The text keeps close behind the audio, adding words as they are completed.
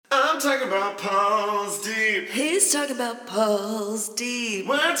talking about Paul's Deep. He's talking about Paul's Deep.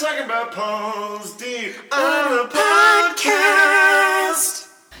 We're talking about Paul's Deep on a podcast.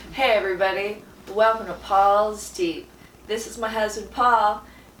 Hey everybody, welcome to Paul's Deep. This is my husband Paul,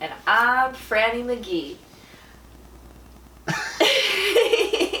 and I'm Franny McGee.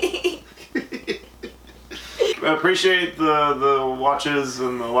 I appreciate the watches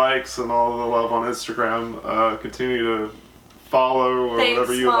and the likes and all the love on Instagram. Continue to follow or Thanks,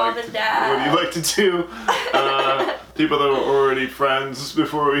 whatever you Mom like. and Dad. What you like to do. People that were already friends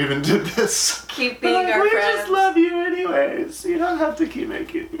before we even did this. Keep being our we friends. just love you anyways. You don't have to keep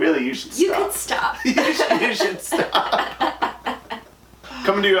making. Really, you should stop. You could stop. You should stop.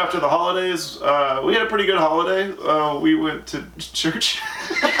 Coming to you after the holidays. We had a pretty good holiday. We went to church.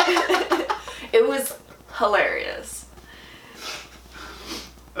 It was hilarious.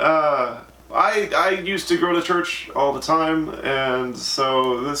 I used to go to church all the time, and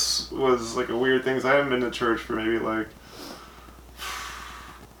so this was like a weird thing. 'Cause I haven't been to church for maybe like...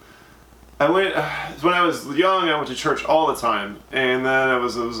 when I was young, I went to church all the time, and then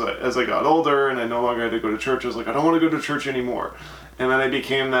as I got older and I no longer had to go to church, I was like, I don't want to go to church anymore. And then I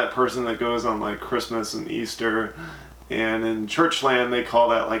became that person that goes on like Christmas and Easter, and in church land they call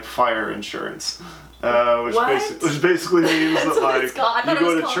that like fire insurance. Which basically means that like you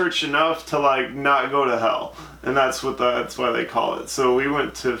go to church enough to like not go to hell, and that's why they call it. So we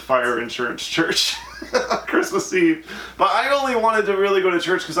went to fire insurance church on Christmas Eve, but I only wanted to really go to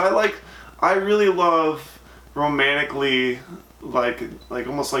church because I really love romantically like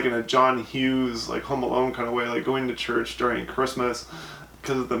almost like in a John Hughes like Home Alone kind of way, like going to church during Christmas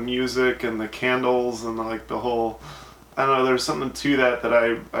because of the music and the candles and like the whole. I don't know, there's something to that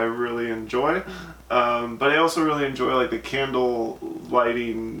I really enjoy. But I also really enjoy like the candle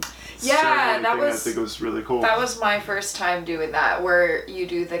lighting. Yeah, that thing. was. I think it was really cool. That was my first time doing that, where you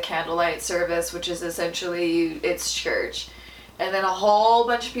do the candlelight service, which is essentially it's church, and then a whole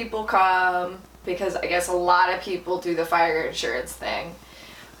bunch of people come because I guess a lot of people do the fire insurance thing,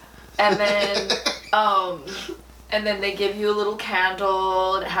 and then and then they give you a little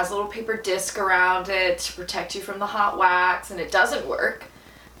candle, and it has a little paper disc around it to protect you from the hot wax, and it doesn't work.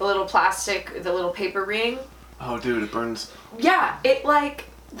 The little paper ring. Oh, dude, it burns. Yeah, it like,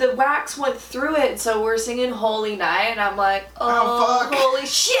 the wax went through it, so we're singing Holy Night, and I'm like, oh fuck. Holy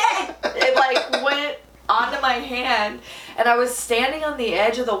shit! It like went onto my hand, and I was standing on the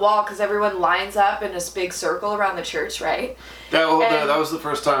edge of the wall, because everyone lines up in this big circle around the church, right? That was the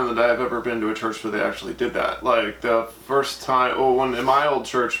first time that I've ever been to a church where they actually did that. Like, the first time, in my old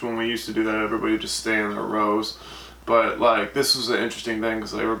church, when we used to do that, everybody would just stay in their rows. But, like, this was an interesting thing,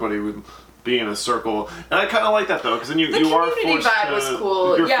 because everybody would be in a circle. And I kind of like that, though, because then you are forced vibe was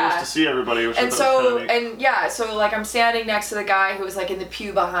cool. You're yeah. forced to see everybody, which and I so, thought was kind of neat. So, like, I'm standing next to the guy who was, like, in the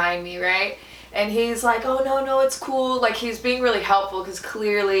pew behind me, right? And he's like, oh, no, it's cool. Like, he's being really helpful, because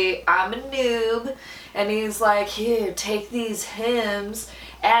clearly I'm a noob. And he's like, here, take these hymns,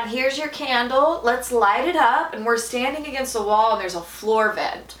 and here's your candle, let's light it up. And we're standing against the wall, and there's a floor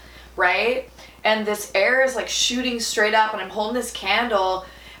vent, right? And this air is like shooting straight up, and I'm holding this candle,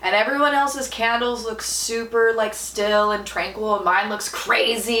 and everyone else's candles look super like still and tranquil, and mine looks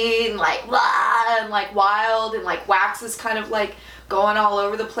crazy and like blah, and like wild, and like wax is kind of like going all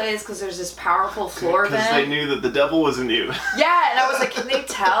over the place because there's this powerful floor vent. Because they knew that the devil was in you. Yeah, and I was like, can they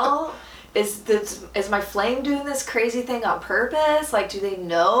tell? Is my flame doing this crazy thing on purpose? Like, do they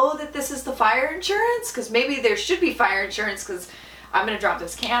know that this is the fire insurance? Because maybe there should be fire insurance, because I'm going to drop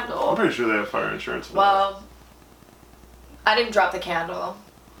this candle. I'm pretty sure they have fire insurance. Well, I didn't drop the candle,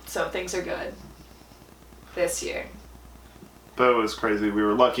 so things are good this year. But it was crazy. We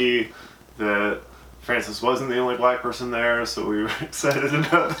were lucky that Francis wasn't the only black person there, so we were excited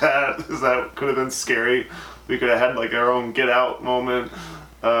about that, because that could have been scary. We could have had like our own get out moment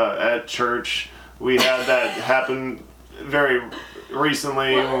at church. We had that happen very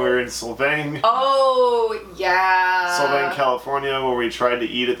recently when we were in Sylvain. Oh, yeah. Sylvain, California, where we tried to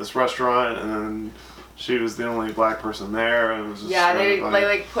eat at this restaurant, and then she was the only black person there, and it was just they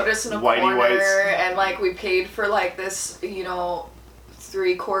like put us in a corner, and like we paid for like this,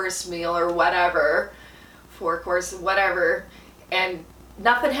 3-course meal or whatever, 4-course, whatever, and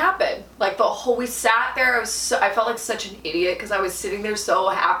nothing happened. Like we sat there. I felt like such an idiot, because I was sitting there so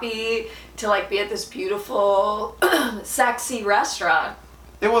happy to like be at this beautiful, sexy restaurant.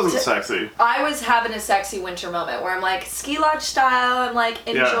 It wasn't sexy. I was having a sexy winter moment where I'm like ski lodge style. I'm like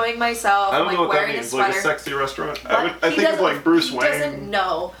enjoying myself. I don't I'm like know what wearing that means. a sweater. Like a sexy restaurant. But I think of like Bruce Wayne. He doesn't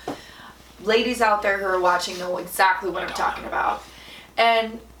know. Ladies out there who are watching know exactly what I'm talking about.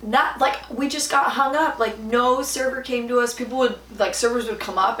 And not like we just got hung up. Like no server came to us. People would like servers would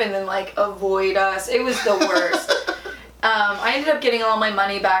come up and then like avoid us. It was the worst. I ended up getting all my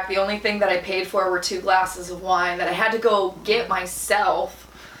money back. The only thing that I paid for were 2 glasses of wine that I had to go get myself.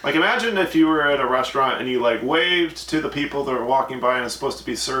 Like, imagine if you were at a restaurant and you, like, waved to the people that were walking by and are supposed to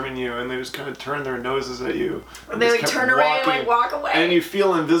be serving you, and they just kind of turn their noses at you. And they, like, turn around and, like, walk away. And you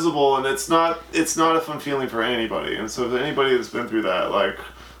feel invisible, and it's not a fun feeling for anybody. And so if anybody that's been through that, like,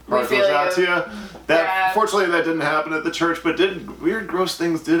 heart goes out to you. Fortunately, that didn't happen at the church, but weird, gross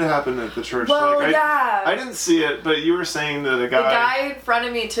things did happen at the church. Well, like, yeah. I didn't see it, but you were saying that The guy in front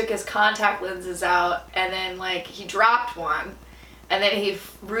of me took his contact lenses out, and then, like, he dropped one. And then he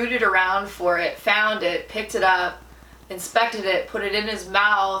rooted around for it, found it, picked it up, inspected it, put it in his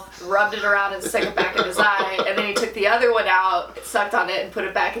mouth, rubbed it around and stuck it back in his eye. And then he took the other one out, sucked on it, and put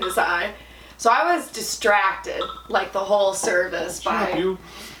it back in his eye. So I was distracted, like the whole service, by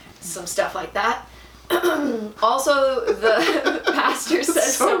some stuff like that. Also, the pastor said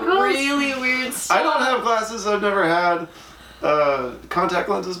some really weird stuff. I don't have glasses. I've never had contact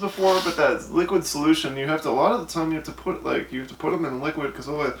lenses before, but that liquid solution, a lot of the time you have to put them in liquid because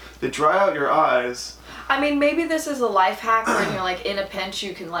otherwise they dry out your eyes. I mean, maybe this is a life hack where you're like in a pinch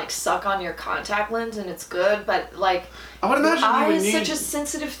you can like suck on your contact lens and it's good, but like I would imagine your eye is such a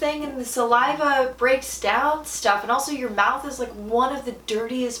sensitive thing and the saliva breaks down stuff, and also your mouth is like one of the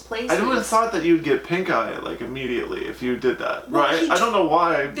dirtiest places. I would have thought that you'd get pink eye like immediately if you did that, right? I don't know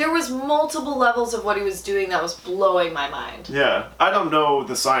why. There was multiple levels of what he was doing that was blowing my mind. Yeah, I don't know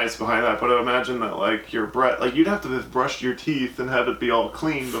the science behind that, but I imagine that like your breath, like you'd have to have brushed your teeth and have it be all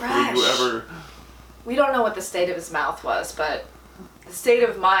clean before you ever. We don't know what the state of his mouth was, but the state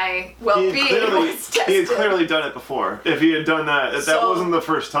of my well-being was tested. He had clearly done it before. If he had done that, that wasn't the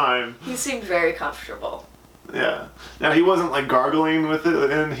first time. He seemed very comfortable. Yeah. Now, he wasn't, like, gargling with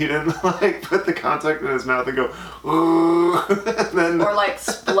it, and he didn't, like, put the contact in his mouth and go, ooh, and then... Or, like,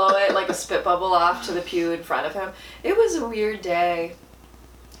 blow it like a spit bubble off to the pew in front of him. It was a weird day.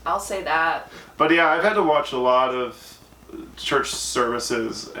 I'll say that. But, yeah, I've had to watch a lot of church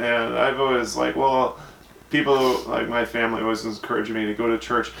services, and I've always people like my family always encouraged me to go to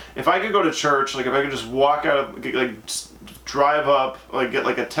church. If I could go to church, like if I could just walk out of, like just drive up, like get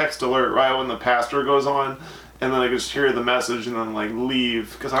like a text alert right when the pastor goes on, and then I could just hear the message and then like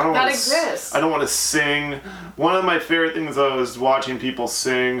leave because I don't want to. I don't want to sing. One of my favorite things though is watching people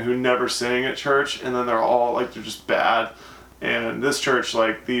sing who never sing at church, and then they're all like they're just bad. And this church,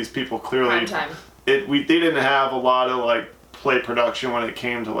 like these people clearly. They didn't have a lot of like play production when it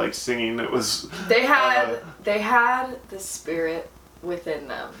came to like singing. It was they had the spirit within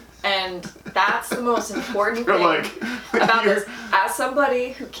them, and that's the most important thing about this. As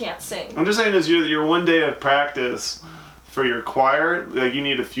somebody who can't sing, I'm just saying, is your one day of practice for your choir, like you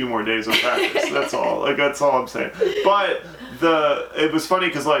need a few more days of practice. That's all. Like that's all I'm saying. But it was funny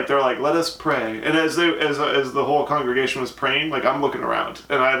because like they're like, let us pray, and as the whole congregation was praying, like I'm looking around,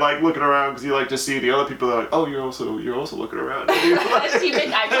 and I like looking around because you like to see the other people that are like, oh, you're also looking around.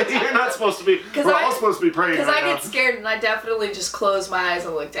 You're not supposed to be. We're all supposed to be praying. Because I get scared and I definitely just close my eyes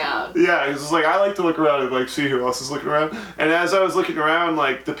and look down. Yeah, it's like I like to look around and like see who else is looking around. And as I was looking around,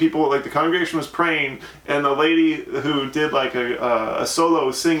 like the people, like the congregation was praying, and the lady who did like a solo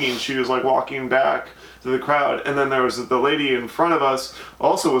singing, she was like walking back to the crowd, and then there was the lady in front of us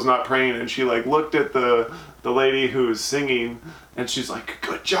also was not praying, and she like looked at the lady who was singing, and she's like,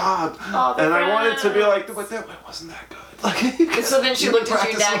 good job. And I wanted to be like, but that wasn't that good. Like, so then she looked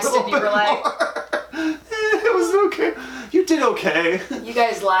at you next and you were like, it was okay. You did okay. You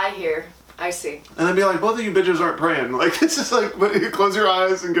guys lie here. I see. And I'd be like, both of you bitches aren't praying. Like, it's just like, close your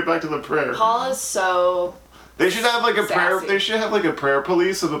eyes and get back to the prayer. Paul is so... They should have like a sassy. prayer. They should have like a prayer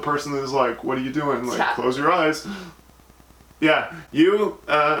police of a person who's like, "What are you doing? Like, close your eyes." Yeah, you.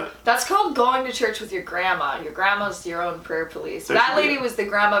 That's called going to church with your grandma. Your grandma's your own prayer police. That lady was the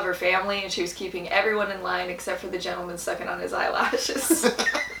grandma of her family, and she was keeping everyone in line except for the gentleman sucking on his eyelashes.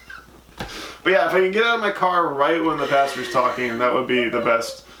 But yeah, if I can get out of my car right when the pastor's talking, that would be the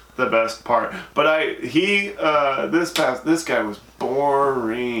best part. But this guy was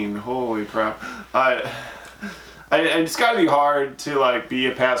boring. Holy crap! It's gotta be hard to like be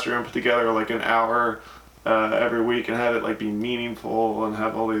a pastor and put together like an hour every week and have it like be meaningful and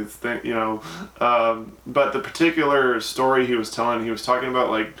have all these things, you know. But the particular story he was talking about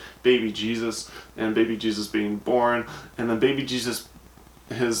like baby Jesus and baby Jesus being born, and then baby Jesus,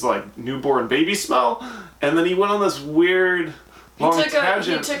 his like newborn baby smell, and then he went on this weird long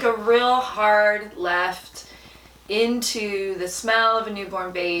tangent. He took a real hard left into the smell of a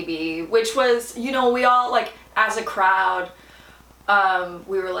newborn baby, which was, you know, we all like as a crowd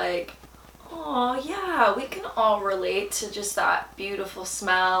we were like, oh yeah, we can all relate to just that beautiful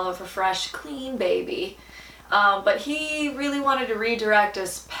smell of a fresh, clean baby. But he really wanted to redirect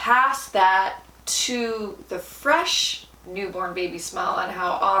us past that to the fresh newborn baby smell and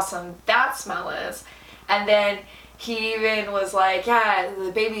how awesome that smell is. And then he even was like, yeah,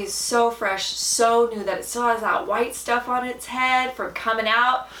 the baby is so fresh, so new that it still has that white stuff on its head from coming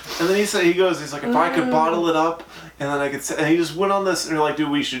out. And then he's like, if I could bottle it up, and then I could say, and he just went on this, and you're like,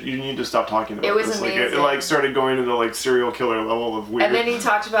 dude, you need to stop talking about this. It was amazing. Like, it started going into like serial killer level of weird. And then he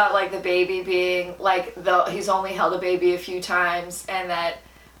talked about like the baby being like, he's only held a baby a few times, and that,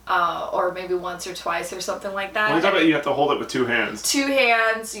 or maybe once or twice or something like that. Well, he's talking about you have to hold it with 2 hands. 2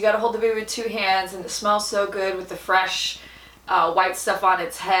 hands, you gotta hold the baby with 2 hands, and it smells so good with the fresh white stuff on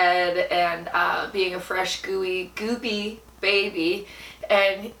its head, and being a fresh, gooey, goopy baby.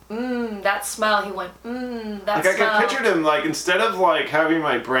 And that smell, he went, that like, smell. I pictured him, like, instead of, like, having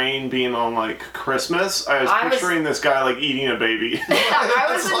my brain being on, like, Christmas, I was picturing this guy, like, eating a baby. I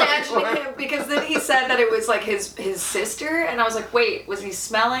was imagining him, because then he said that it was, like, his sister, and I was like, wait, was he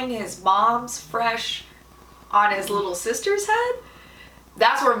smelling his mom's fresh on his little sister's head?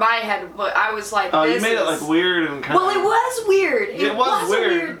 That's where my head, but I was like, you made it, like, weird and kind of... Well, it was weird. It was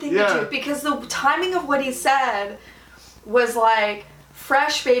weird. a weird thing to do, because the timing of what he said was, like,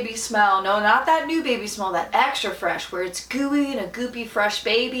 fresh baby smell. No, not that new baby smell, that extra fresh, where it's gooey and a goopy fresh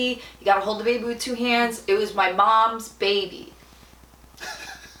baby. You gotta hold the baby with 2 hands. It was my mom's baby.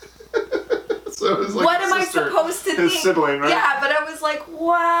 So it was like what am I supposed to think? His sibling, right? Yeah, but I was like,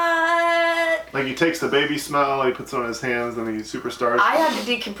 what? Like, he takes the baby smell, he puts it on his hands, and he superstars. I had to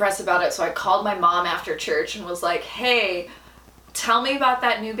decompress about it, so I called my mom after church and was like, hey, tell me about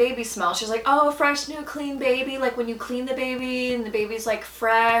that new baby smell. She's like, oh, fresh, new, clean baby. Like, when you clean the baby and the baby's, like,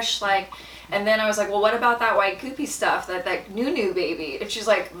 fresh, like... And then I was like, well, what about that white goopy stuff, that new baby? And she's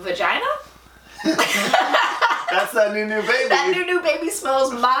like, vagina? That's that new baby. That new baby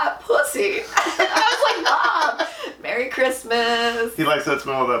smells my pussy. I was like, Mom, Merry Christmas. He likes that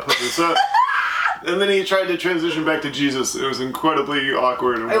smell of that pussy. So... And then he tried to transition back to Jesus. It was incredibly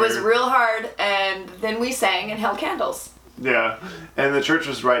awkward and weird. It was real hard, and then we sang and held candles. Yeah, and the church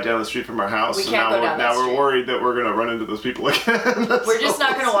was right down the street from our house. We can't go down that street. Now we're worried that we're gonna run into those people again. We're just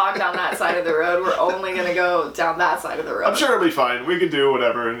not gonna walk down that side of the road. We're only gonna go down that side of the road. I'm sure it'll be fine. We can do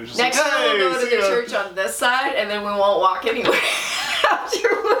whatever. And just next like, time we'll go to the church on this side, and then we won't walk anywhere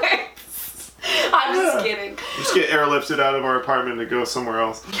afterwards. I'm just kidding. Just get airlifted out of our apartment and go somewhere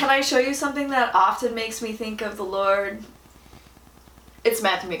else. Can I show you something that often makes me think of the Lord? It's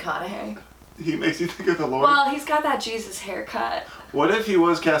Matthew McConaughey. He makes you think of the Lord? Well, he's got that Jesus haircut. What if he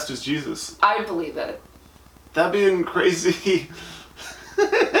was cast as Jesus? I would believe it. That'd be crazy. He'd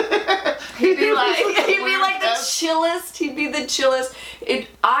be like the chillest. He'd be the chillest.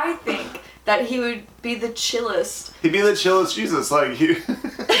 I think that he would be the chillest. He'd be the chillest Jesus. Like, he'd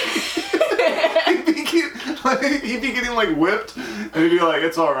be getting, like, whipped, and he'd be like,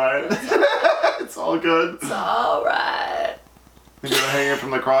 it's alright. It's all good. It's alright. He'd be hanging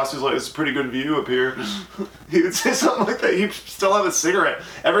from the cross. He's like, it's a pretty good view up here. He would say something like that. He'd still have a cigarette.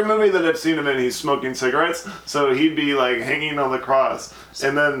 Every movie that I've seen him in, he's smoking cigarettes. So he'd be, like, hanging on the cross.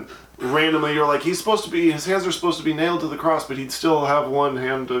 And then randomly you're like, his hands are supposed to be nailed to the cross, but he'd still have one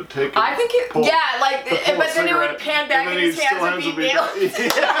hand to take I think it, pull, yeah, like, but then it would cigarette, pan back and his hands would be nailed.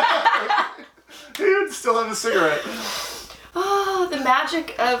 Yeah. He would still have a cigarette. Oh, the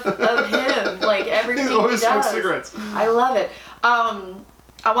magic of him, like everything He always he does. smokes cigarettes. I love it.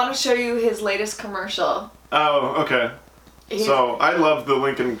 I want to show you his latest commercial. Oh, okay. So I love the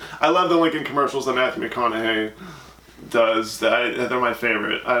Lincoln commercials that Matthew McConaughey does. They're my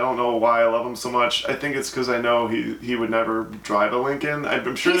favorite. I don't know why I love them so much. I think it's because I know he would never drive a Lincoln.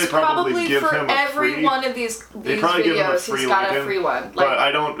 I'm sure they probably give him a free. Every one of these they probably give him a videos, free he's got Lincoln, a free one. Like, but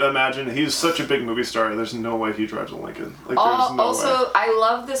I don't imagine he's such a big movie star. There's no way he drives a Lincoln. Like, there's no also, way. I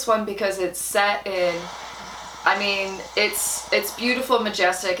love this one because it's set in. I mean, it's beautiful,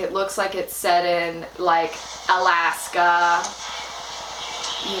 majestic. It looks like it's set in like Alaska.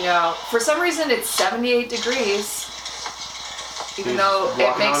 You know, for some reason it's 78 degrees. Even though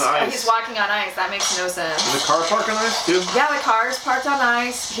he's walking on ice, that makes no sense. Is the car parked on ice too? Yeah, the car's parked on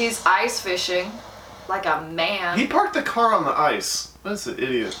ice. He's ice fishing, like a man. He parked the car on the ice. That's an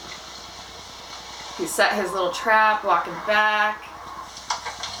idiot. He set his little trap, walking back,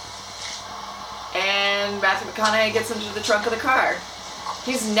 and Matthew McConaughey gets into the trunk of the car.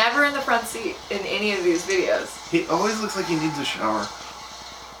 He's never in the front seat in any of these videos. He always looks like he needs a shower.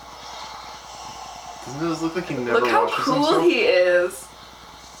 Doesn't it look like he never Look how washes cool himself? he is.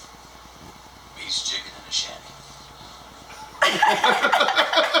 Beast chicken and a shanty.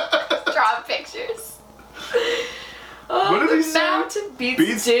 Draw pictures. Oh, What did he the say? mountain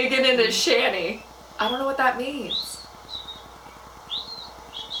beats digging in a shanty. I don't know what that means.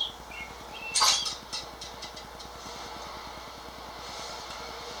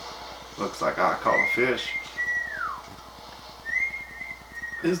 Looks like I caught a fish.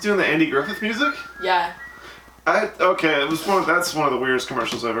 He's doing the Andy Griffith music? Yeah. Okay, that's one of the weirdest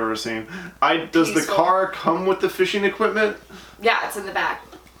commercials I've ever seen. Does the car come with the fishing equipment? Yeah, it's in the back.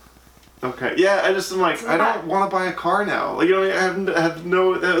 Okay, yeah, I'm like, I don't want to buy a car now. Like, you know, I have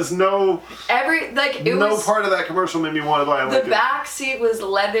no, there was no part of that commercial made me want to buy a Lincoln. The back seat was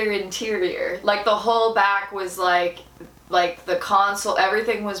leather interior. Like, the whole back was like the console,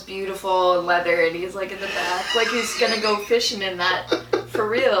 everything was beautiful and leather, and he's like in the back, like he's gonna go fishing in that for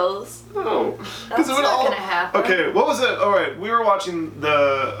reals. No, that's not gonna happen. Okay, what was it? All right, we were watching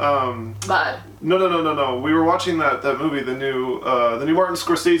the Bud. No. We were watching that movie, the new Martin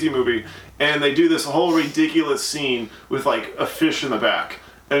Scorsese movie, and they do this whole ridiculous scene with like a fish in the back.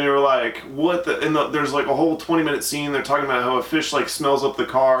 And you were like, what the... And there's like a whole 20-minute scene. They're talking about how a fish like smells up the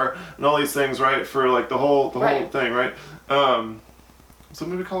car and all these things, right? For like the whole thing, right? What's that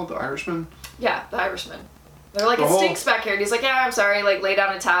movie called? The Irishman? Yeah, The Irishman. They're like, it stinks back here. And he's like, yeah, I'm sorry. Like, lay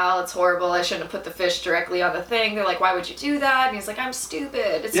down a towel. It's horrible. I shouldn't have put the fish directly on the thing. They're like, why would you do that? And he's like, I'm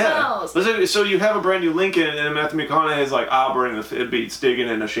stupid. It smells. So you have a brand new Lincoln, and Matthew McConaughey's like, I'll bring the... It beats digging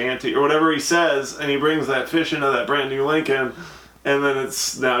in a shanty. Or whatever he says, and he brings that fish into that brand new Lincoln. And then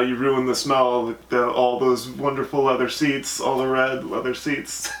now you ruin the smell of all those wonderful leather seats, all the red leather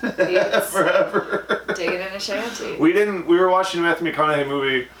seats forever. Digging in a shanty. We were watching a Matthew McConaughey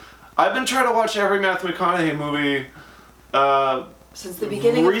movie. I've been trying to watch every Matthew McConaughey movie since the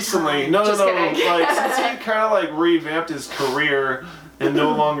beginning recently. of time. No. Like since he kind of like revamped his career and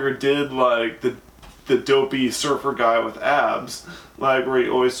no longer did like the dopey surfer guy with abs, like where he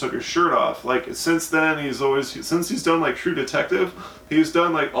always took his shirt off. Like since then, since he's done like True Detective, he's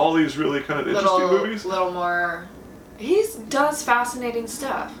done like all these really kind of interesting movies. Little more. He does fascinating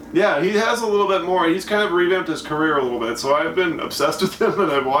stuff. Yeah, he has a little bit more. He's kind of revamped his career a little bit, so I've been obsessed with him,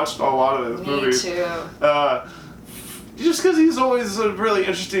 and I've watched a lot of his movies. Me too. Just because he's always a really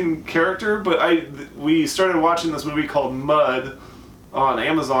interesting character, but we started watching this movie called Mud on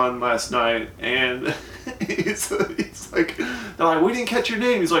Amazon last night, and he's like, they're like, we didn't catch your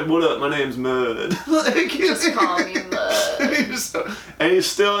name. He's like, what up? My name's Mud. Like, just call me Mud. And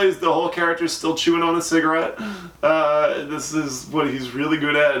the whole character's still chewing on a cigarette. This is what he's really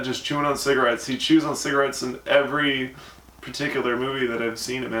good at, just chewing on cigarettes. He chews on cigarettes in every particular movie that I've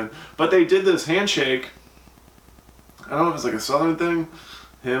seen him in. But they did this handshake. I don't know if it's like a Southern thing.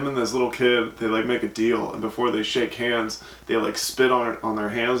 Him and this little kid, they like make a deal, and before they shake hands, they like spit on their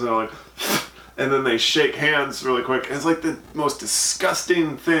hands, and they're like, and then they shake hands really quick. And it's like the most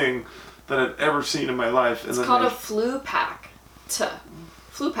disgusting thing that I've ever seen in my life. It's called a flu pact.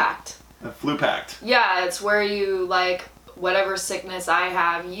 Flu pact. A flu pact. Yeah, it's where you like whatever sickness I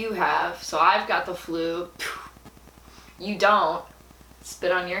have, you have. So I've got the flu. You don't.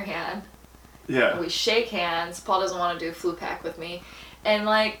 Spit on your hand. Yeah. We shake hands. Paul doesn't want to do a flu pact with me. And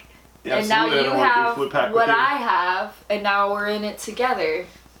like, yeah, and now you have what you. I have, and now we're in it together.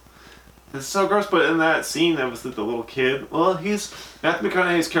 It's so gross, but in that scene, that was the little kid. Well, Matthew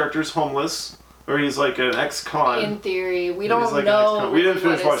McConaughey's character's homeless, or he's like an ex-con. In theory, we don't know we didn't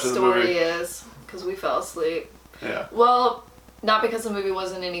finish what his watching story the movie. is, because we fell asleep. Yeah. Well, not because the movie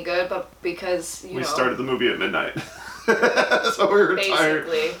wasn't any good, but because, we started the movie at midnight. So we were tired.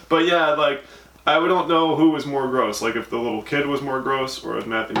 But yeah, like, I don't know who was more gross, like if the little kid was more gross or if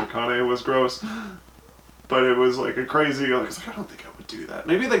Matthew McConaughey was gross. But it was like a crazy, like, I was like, I don't think I would do that.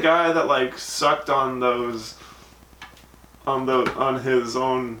 Maybe the guy that like sucked on those, on his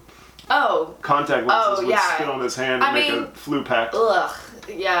own contact lenses would spit on his hand and make a flu pact. Ugh,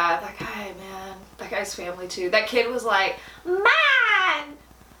 yeah, that guy, man. That guy's family too. That kid was like, man,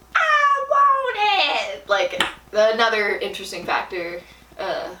 I want it! Like, another interesting factor.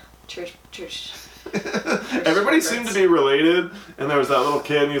 Church. Everybody seemed to be related, and there was that little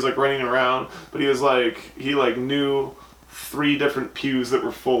kid, and he was like running around, but he knew 3 different pews that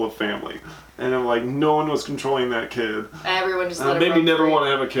were full of family, and I'm like, no one was controlling that kid. Everyone just let him made me never free. Want to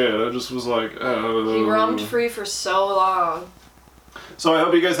have a kid. I just was like, oh. He roamed free for so long. So I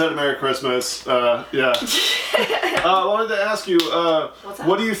hope you guys had a Merry Christmas. Yeah. I wanted to ask you,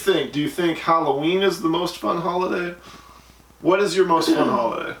 what do you think? Do you think Halloween is the most fun holiday? What is your most fun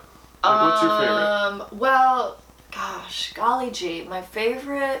holiday? Like, what's your favorite? Well, gosh, golly gee, my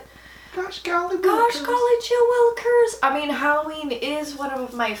favorite. Gosh, golly gee, Willikers. I mean, Halloween is one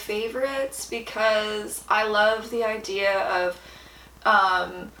of my favorites because I love the idea of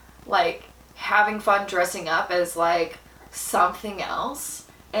like having fun dressing up as like something else,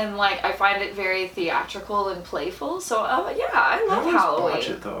 and like I find it very theatrical and playful. So yeah, I love Halloween. I always botch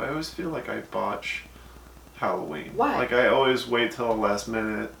it though. I always feel like I botch Halloween. Why? Like I always wait till the last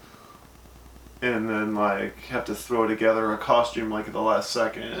minute, and then like have to throw together a costume like at the last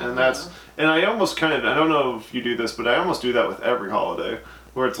second, and I almost kind of, I don't know if you do this, but I almost do that with every holiday.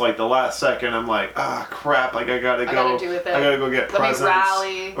 Where it's like the last second, I'm like, crap, like I gotta go get presents,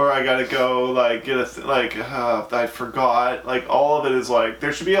 rally. or I gotta go like get I forgot. Like all of it is like,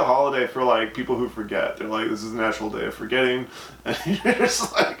 there should be a holiday for like people who forget. They're like, this is a national day of forgetting, and you're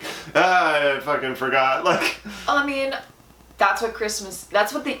just like, I fucking forgot. Like, I mean, that's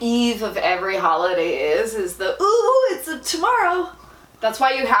what the eve of every holiday is it's tomorrow. That's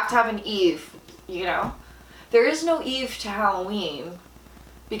why you have to have an eve, you know? There is no eve to Halloween.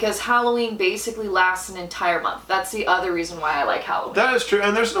 Because Halloween basically lasts an entire month. That's the other reason why I like Halloween. That is true,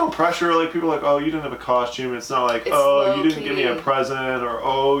 and there's no pressure. Like people are like, oh, you didn't have a costume. It's not like, you didn't give me a present,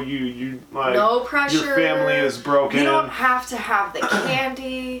 or you like, no pressure. Your family is broken. You don't have to have the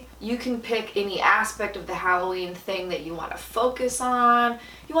candy. You can pick any aspect of the Halloween thing that you want to focus on.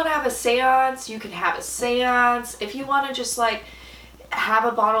 You want to have a seance, you can have a seance. If you want to just like have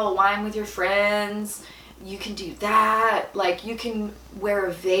a bottle of wine with your friends, you can do that. Like, you can wear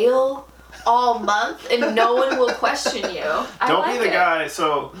a veil all month and no one will question you. Don't be the guy.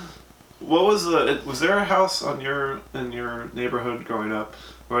 So, was there a house in your neighborhood growing up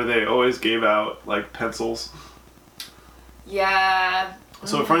where they always gave out like pencils? Yeah.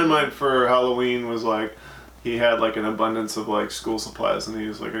 So a friend of mine for Halloween was like, he had like an abundance of like school supplies, and he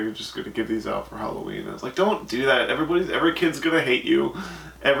was like, I'm just gonna give these out for Halloween. I was like, don't do that. Every kid's gonna hate you.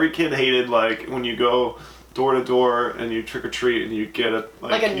 Every kid hated like when you go door to door and you trick or treat and you get a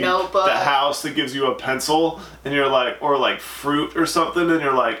notebook, the house that gives you a pencil, and you're like, or like fruit or something, and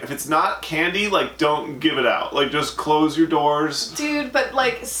you're like, if it's not candy, like don't give it out. Like just close your doors. Dude, but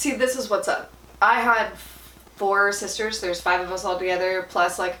like, see, this is what's up. I had 4 sisters. There's 5 of us all together,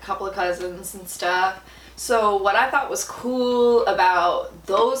 plus like a couple of cousins and stuff. So what I thought was cool about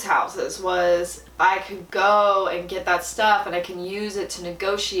those houses was I could go and get that stuff and I can use it to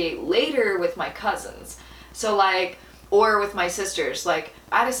negotiate later with my cousins. So like, or with my sisters. Like,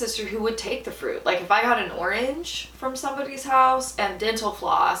 I had a sister who would take the fruit. Like, if I got an orange from somebody's house and dental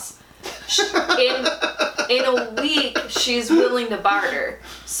floss, in a week, she's willing to barter.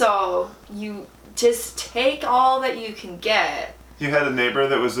 So you just take all that you can get. You had a neighbor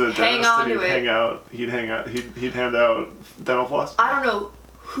that was a dentist, and he'd hand out dental floss? I don't know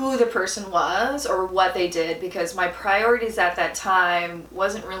who the person was or what they did, because my priorities at that time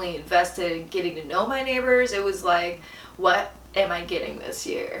wasn't really invested in getting to know my neighbors. It was like, what am I getting this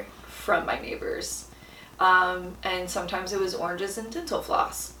year from my neighbors? And sometimes it was oranges and dental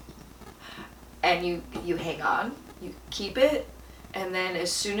floss. And you hang on, you keep it, and then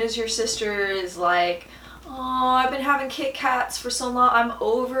as soon as your sister is like, oh, I've been having Kit Kats for so long, I'm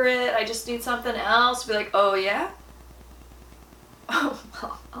over it, I just need something else, be like, oh yeah? Oh,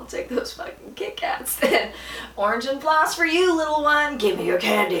 well, I'll take those fucking Kit Kats then. Orange and floss for you, little one. Give me your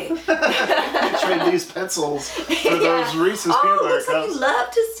candy. Trade these pencils for those Reese's peanut butter looks like you love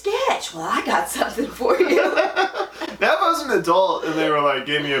to sketch. Well, I got something for you. Now if I was an adult and they were like,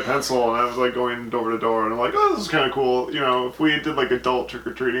 gave me a pencil, and I was like going door to door, and I'm like, oh, this is kind of cool. You know, if we did like adult trick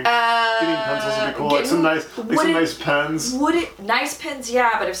or treating, getting pencils would be cool. Like some nice pens. Nice pens?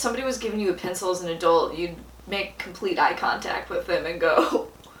 Yeah, but if somebody was giving you a pencil as an adult, you'd make complete eye contact with them and go,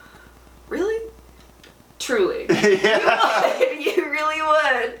 really? Truly. Yeah. You really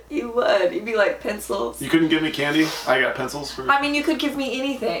would. You would. You'd be like, pencils. You couldn't give me candy? I got pencils for... I mean, you could give me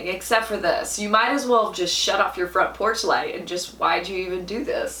anything except for this. You might as well just shut off your front porch light and just, why'd you even do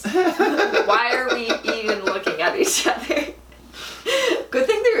this? Why are we even looking at each other? Good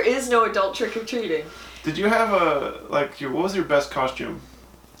thing there is no adult trick-or-treating. Did you have what was your best costume?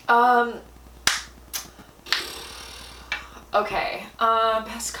 Okay,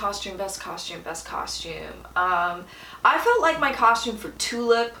 best costume. I felt like my costume for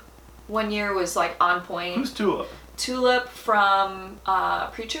Tulip one year was like on point. Who's Tulip? Tulip from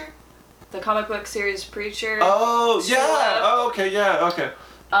Preacher, the comic book series Preacher. Oh, Tulip. yeah. Oh, okay, yeah, okay.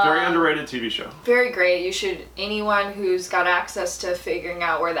 Very underrated TV show. Very great. Anyone who's got access to figuring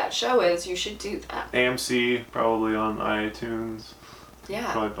out where that show is, you should do that. AMC, probably on iTunes. Yeah.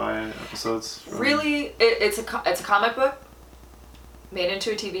 Probably buy episodes. Really, it's a comic book made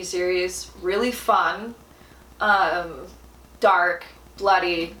into a TV series. Really fun, dark,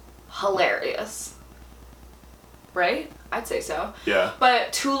 bloody, hilarious. Right? I'd say so. Yeah.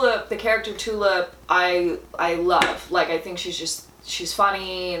 But Tulip, the character Tulip, I love. Like, I think she's just she's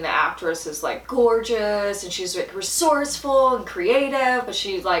funny, and the actress is like gorgeous, and she's like resourceful and creative, but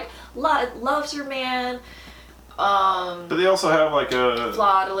she like loves her man. But they also have like a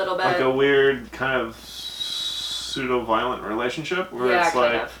flawed a little bit, like a weird kind of pseudo-violent relationship where it's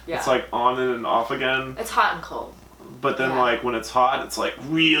like it's like on and off again. It's hot and cold. But then like when it's hot, it's like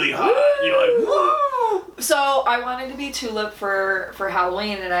really hot. You're like, woo! So I wanted to be Tulip for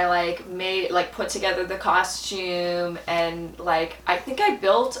Halloween, and I like put together the costume, and like I think I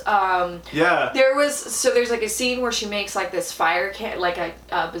built there's like a scene where she makes like this fire can like a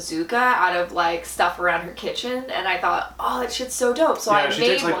bazooka out of like stuff around her kitchen, and I thought, oh, that shit's so dope. So I she made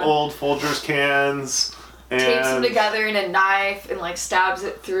takes like one. old Folgers cans. Tapes them together in a knife and like stabs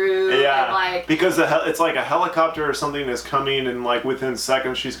it through. Yeah, and, like because it's like a helicopter or something is coming, and like within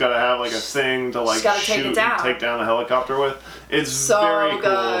seconds she's got to have like a thing to like take down the helicopter with. It's so very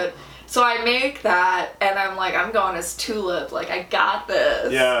good. Cool. So I make that, and I'm like, I'm going as Tulip. Like, I got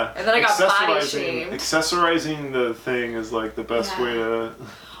this. Yeah. And then I got body shamed. Accessorizing the thing is like the best way to.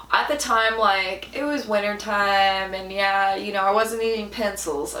 At the time, like, it was wintertime, and yeah, you know, I wasn't eating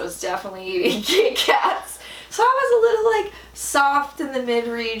pencils. I was definitely eating Kit Kats. So I was a little, like, soft in the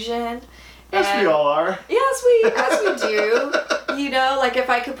mid-region. As we all are. Yes, as we do. You know, like, if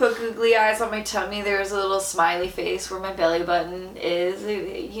I could put googly eyes on my tummy, there was a little smiley face where my belly button is.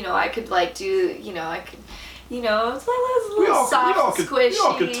 You know, I could, like, do, you know, it's like a little soft, squishy. We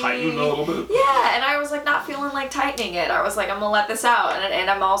all could tighten a little bit. Yeah, and I was, like, not feeling like tightening it. I was like, I'm gonna let this out. And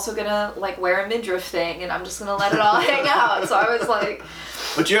I'm also gonna, like, wear a midriff thing, and I'm just gonna let it all hang out. So I was like...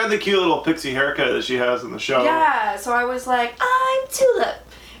 But you had the cute little pixie haircut that she has in the show. Yeah, so I was like, I'm Tulip.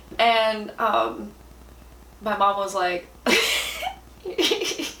 And my mom was like...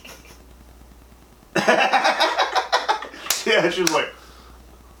 Yeah, she was like...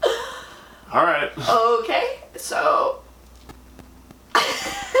 Alright. Okay, so...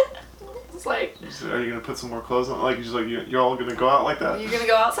 It's like... Are you going to put some more clothes on? Like, she's like, you're all going to go out like that? You're going to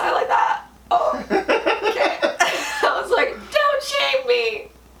go outside like that? Oh, okay. I was like, don't shame me.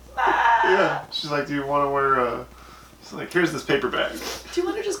 Ah. Yeah. She's like, do you want to wear She's like, here's this paper bag. Do you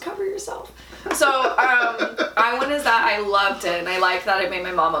want to just cover yourself? So, I went as that. I loved it, and I liked that it made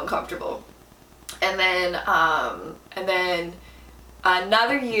my mom uncomfortable. And then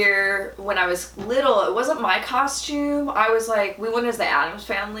another year when I was little, it wasn't my costume. I was like, we went as the Addams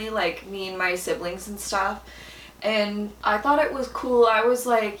Family, like me and my siblings and stuff. And I thought it was cool. I was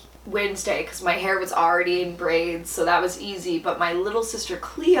like Wednesday because my hair was already in braids, so that was easy. But my little sister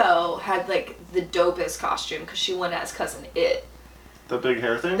Cleo had like the dopest costume because she went as Cousin It. The big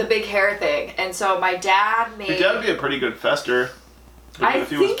hair thing? The big hair thing. And so my dad made... Your dad would be a pretty good fester. I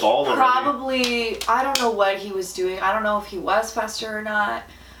think he probably, I don't know what he was doing. I don't know if he was Fester or not.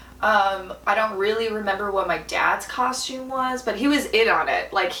 I don't really remember what my dad's costume was, but he was in on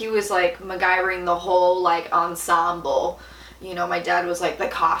it. Like, he was, like, MacGyvering the whole, like, ensemble. You know, my dad was, like, the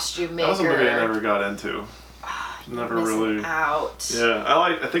costume maker. That was a movie I never got into. Never really out. Yeah,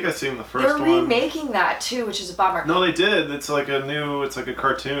 I think I seen the first one. They're remaking that too, which is a bummer. No, they did. It's like a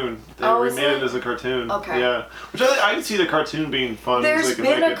cartoon. They remade it as a cartoon. Okay. Yeah, which I can see the cartoon being fun. There's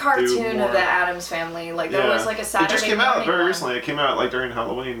been a cartoon of the Addams Family. Like there was like a Saturday. It just came out very recently. It came out like during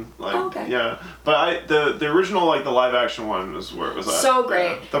Halloween. Like, okay. Yeah, but the original like the live action one was where it was at. So great.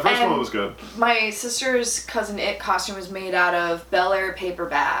 Yeah. The first one was good. My sister's Cousin It costume was made out of Bel Air paper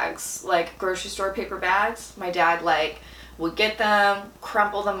bags, like grocery store paper bags. My dad would get them,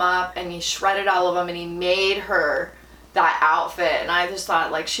 crumple them up, and he shredded all of them, and he made her that outfit. And I just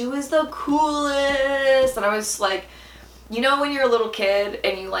thought, like, she was the coolest. And I was like, you know when you're a little kid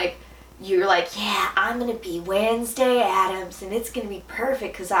and you're like, yeah, I'm gonna be Wednesday Addams, and it's gonna be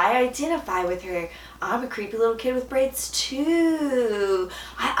perfect because I identify with her. I'm a creepy little kid with braids too.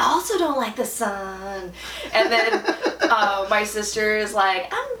 I also don't like the sun. And then my sister is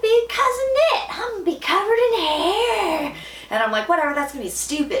like, I'm gonna be Cousin It. I'm gonna be covered in hair. And I'm like, whatever, that's gonna be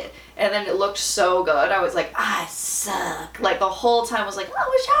stupid. And then it looked so good. I was like, I suck. Like the whole time I was like, I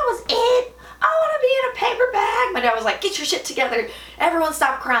wish I was it. I want to be in a paper bag. My dad was like, get your shit together. Everyone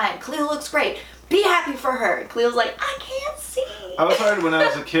stop crying. Cleo looks great. Be happy for her. Cleo's like, I can't see. I was hard when I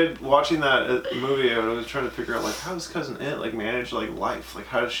was a kid watching that movie. I was trying to figure out like how does Cousin It like manage like life? Like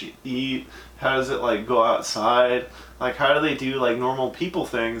how does she eat? How does it like go outside? Like how do they do like normal people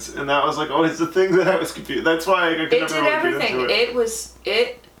things? And that was like always the thing that I was confused. That's why I could never really everything. Get into it.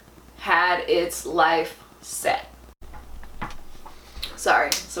 It had its life set.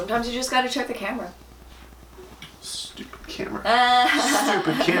 Sorry. Sometimes you just gotta check the camera. Stupid camera.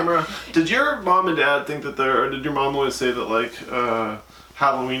 Stupid camera. Did your mom and dad think that or did your mom always say that like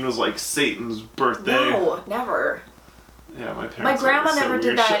Halloween was like Satan's birthday? No, never. Yeah, my parents. My grandma never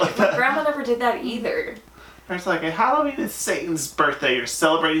did that. Like My grandma never did that either. It's like, Halloween is Satan's birthday. You're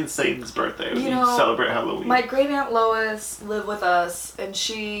celebrating Satan's birthday when you celebrate Halloween. My great aunt Lois lived with us, and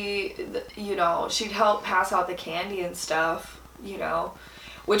she, she'd help pass out the candy and stuff,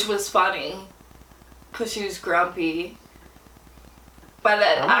 which was funny, because she was grumpy. But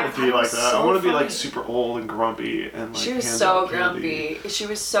I want to be like that. So I want to be funny. like super old and grumpy and like. She was hand so out candy. grumpy. She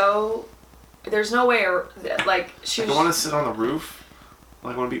was so. There's no way, she was. I want to sit on the roof.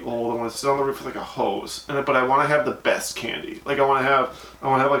 Like, I want to be old. I want to sit on the roof with like a hose, but I want to have the best candy. Like I want to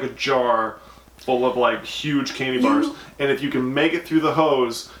have like a jar full of like huge candy bars, and if you can make it through the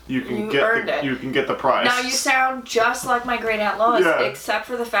hose, you can get the prize. Now you sound just like my great aunt Lois, Yeah. except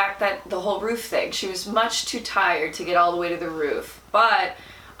for the fact that the whole roof thing. She was much too tired to get all the way to the roof, but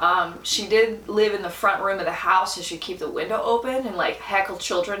she did live in the front room of the house, so she'd keep the window open and like heckle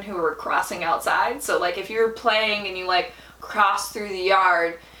children who were crossing outside. So like if you're playing and you like cross through the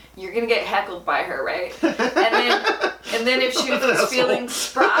yard, you're gonna get heckled by her, right? And then if she was just feeling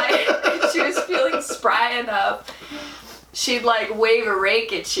spry enough, she'd like wave a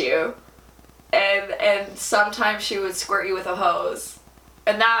rake at you, and sometimes she would squirt you with a hose,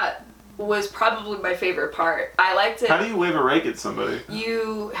 and that was probably my favorite part. I liked it. How do you wave a rake at somebody?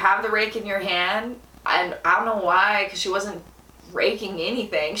 You have the rake in your hand, and I don't know why, because she wasn't raking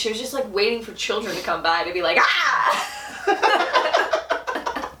anything. She was just like waiting for children to come by to be like, ah!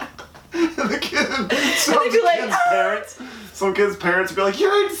 Some kids' parents would be like,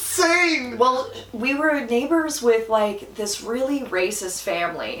 "You're insane!" Well, we were neighbors with like this really racist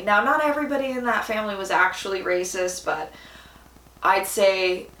family. Now, not everybody in that family was actually racist, but I'd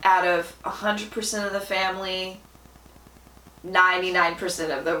say out of 100% of the family,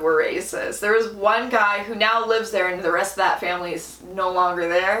 99% of them were racist. There was one guy who now lives there, and the rest of that family is no longer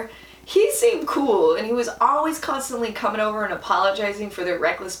there. He seemed cool, and he was always constantly coming over and apologizing for their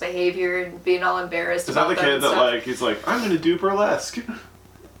reckless behavior and being all embarrassed. Is that the kid that like he's like, I'm gonna do burlesque?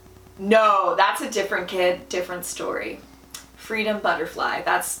 No, that's a different kid, different story. Freedom Butterfly.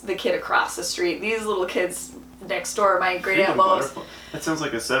 That's the kid across the street. These little kids next door, my great aunt Lois. That sounds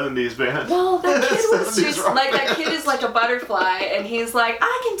like a 70s band. Well, that kid was just like, that kid is like a butterfly, and he's like,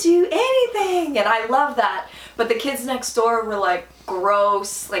 I can do anything, and I love that. But the kids next door were like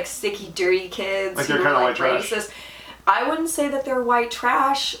gross, like sticky, dirty kids. Like they're kind of white trash. Racist. I wouldn't say that they're white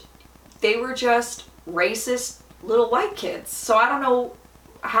trash. They were just racist little white kids. So I don't know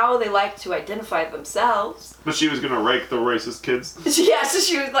how they like to identify themselves. But she was gonna rake the racist kids. Yeah, so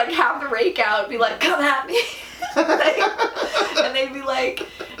she would like have the rake out and be like, come at me. And they'd be like,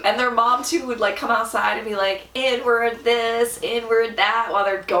 and their mom too would like come outside and be like, inward this, inward that, while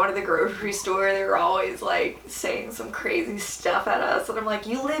they're going to the grocery store. They were always like saying some crazy stuff at us. And I'm like,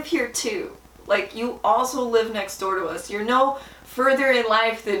 you live here too. Like, you also live next door to us. You're no further in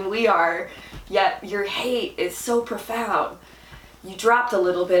life than we are, yet your hate is so profound. You dropped a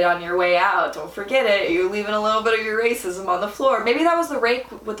little bit on your way out. Don't forget it. You're leaving a little bit of your racism on the floor. Maybe that was the rake.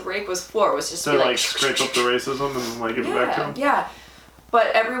 What the rake was for was just to be like scrape up the racism and like give it back to him. Yeah.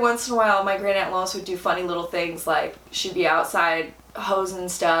 But every once in a while, my great aunt Lois would do funny little things, like she'd be outside hosing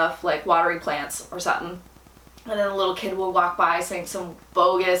stuff, like watering plants or something, and then a little kid will walk by saying some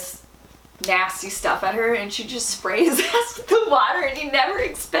bogus, nasty stuff at her, and she'd just spray his ass with the water, and he never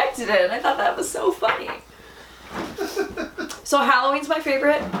expected it. And I thought that was so funny. So Halloween's my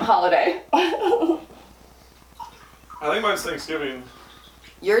favorite holiday. I think mine's Thanksgiving.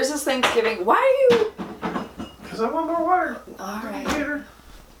 Yours is Thanksgiving. Why are you? Because I want more water. Alright.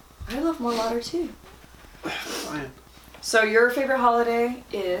 I love more water too. Fine. So your favorite holiday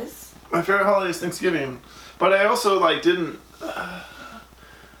is? My favorite holiday is Thanksgiving. But I also like didn't... I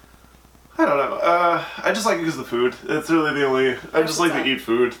don't know. I just like it because of the food. It's really the only... I just like to eat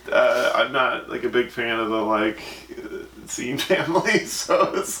food. I'm not like a big fan of the like... scene family,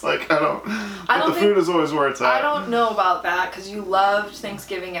 so it's like I don't the food is always where it's at. I don't know about that because you loved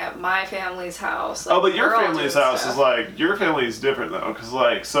Thanksgiving at my family's house. Like, oh, but your family's house is like, your family is different though, because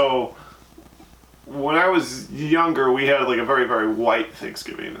like, so when I was younger, we had like a very, very white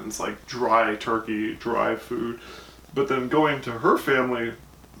Thanksgiving, and it's like dry turkey, dry food. But then going to her family,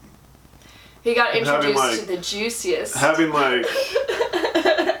 he got introduced like, to the juiciest. having like,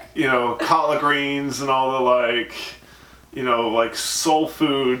 you know, collard greens and all the like, you know, like soul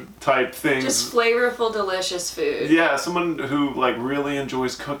food type things. Just flavorful, delicious food. Yeah, someone who like really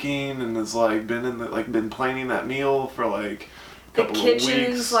enjoys cooking and has like been planning that meal for like a couple of weeks. The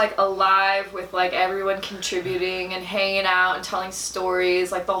kitchen's like alive with like everyone contributing and hanging out and telling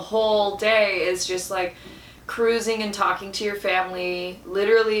stories. Like the whole day is just like cruising and talking to your family,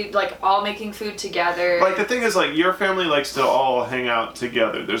 literally like all making food together. Like the thing is, like, your family likes to all hang out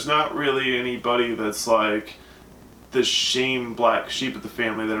together. There's not really anybody that's like the black sheep of the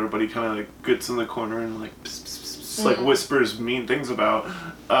family that everybody kind of like gets in the corner and like like whispers mean things about.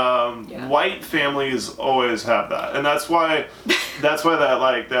 White families always have that, and that's why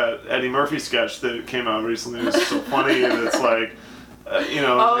that Eddie Murphy sketch that came out recently was so funny, and it's like. They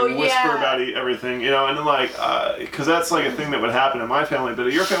whisper about everything, and then like, because that's like a thing that would happen in my family, but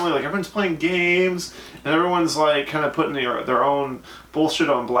at your family, like everyone's playing games, and everyone's like kind of putting their own bullshit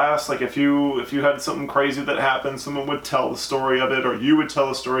on blast. Like if you had something crazy that happened, someone would tell the story of it, or you would tell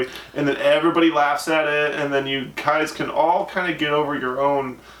the story, and then everybody laughs at it, and then you guys can all kind of get over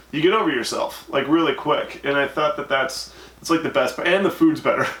yourself, like really quick. And I thought it's like the best part, and the food's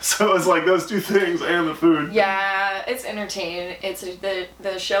better. So it's like those two things and the food. Yeah, it's entertaining.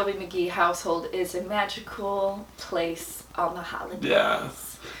 The Shelby McGee household is a magical place on the holidays. Yeah.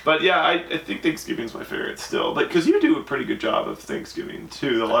 But yeah, I think Thanksgiving's my favorite still. Like, because you do a pretty good job of Thanksgiving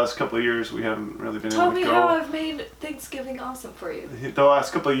too. The last couple of years we haven't really been able to go. Tell me how I've made Thanksgiving awesome for you. The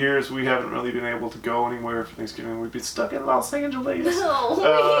last couple of years we haven't really been able to go anywhere for Thanksgiving. We've been stuck in Los Angeles.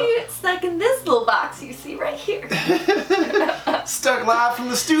 No, stuck in this little box you see right here. Stuck live from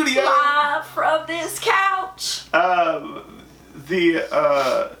the studio. Live from this couch.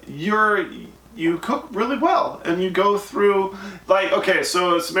 You cook really well, and you go through, like, okay,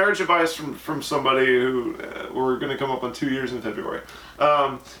 so it's marriage advice from somebody who, we're going to come up on 2 years in February.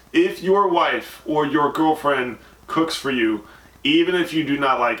 If your wife or your girlfriend cooks for you, even if you do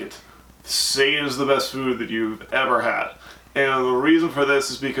not like it, say it is the best food that you've ever had. And the reason for this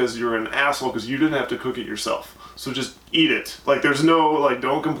is because you're an asshole, because you didn't have to cook it yourself. So just eat it. Like, there's no, like,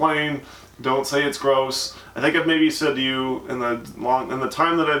 don't complain. Don't say it's gross. I think I've maybe said to you in the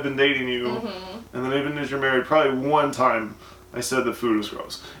time that I've been dating you, and then even as you're married, probably one time I said the food was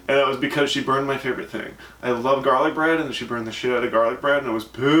gross. And that was because she burned my favorite thing. I love garlic bread, and she burned the shit out of garlic bread, and I was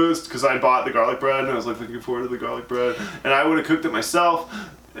pissed because I bought the garlic bread, and I was like looking forward to the garlic bread. And I would have cooked it myself,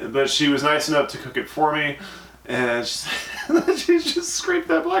 but she was nice enough to cook it for me, and she just scraped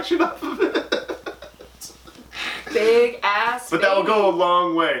that black shit off of it. Big ass. But that will go a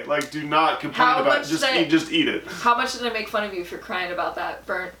long way. Like, do not complain about it. Just eat it. How much did I make fun of you for crying about that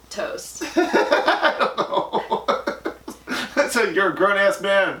burnt toast? I don't know. I said, you're a grown ass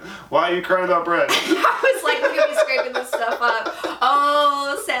man. Why are you crying about bread? I was like, look at me scraping this stuff up.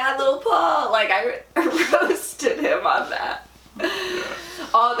 Oh, sad little Paul. Like, I roasted him on that. Yeah.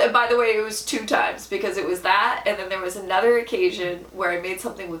 Oh, and by the way, it was 2 times, because it was that, and then there was another occasion where I made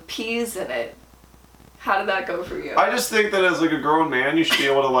something with peas in it. How did that go for you? I just think that as like a grown man, you should be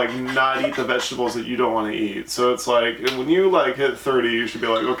able to like not eat the vegetables that you don't want to eat. So it's like when you like hit 30, you should be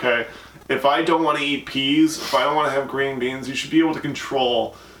like, okay, if I don't want to eat peas, if I don't want to have green beans, you should be able to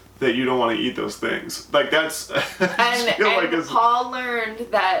control that you don't want to eat those things. Like that's. And Paul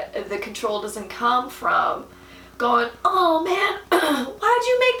learned that the control doesn't come from going, oh man, why'd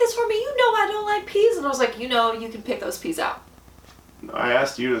you make this for me? You know I don't like peas. And I was like, you can pick those peas out. I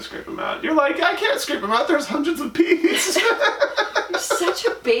asked you to scrape them out. You're like, I can't scrape them out. There's hundreds of peas. You're such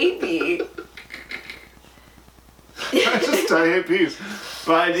a baby. I hate peas.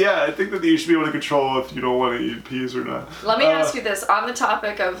 But yeah, I think that you should be able to control if you don't want to eat peas or not. Let me ask you this. On the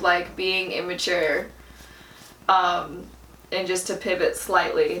topic of like being immature, and just to pivot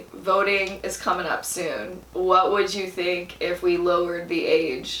slightly, voting is coming up soon. What would you think if we lowered the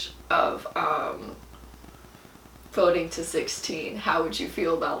age of voting to 16? How would you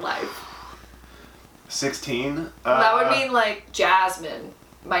feel about life? 16? That would mean like Jasmine,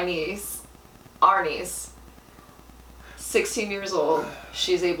 my niece, our niece, 16 years old,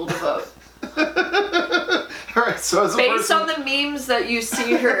 she's able to vote. Alright, so as a based person, on the memes that you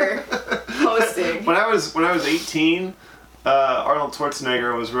see her posting. When I was 18, Arnold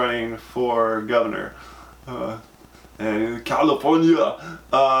Schwarzenegger was running for governor. In California,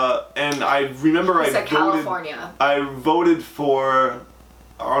 and I remember I voted for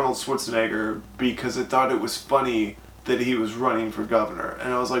Arnold Schwarzenegger because I thought it was funny that he was running for governor,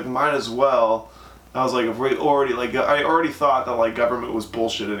 and I was like, might as well. I was like, if we already I already thought that like government was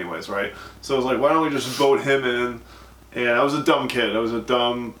bullshit anyways, right? So I was like, why don't we just vote him in? And I was a dumb kid. I was a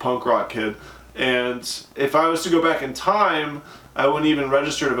dumb punk rock kid, and if I was to go back in time, I wouldn't even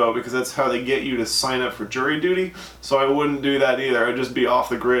register to vote because that's how they get you to sign up for jury duty. So I wouldn't do that either. I'd just be off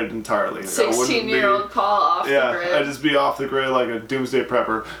the grid entirely. 16-year-old Paul off the grid. Yeah, I'd just be off the grid like a doomsday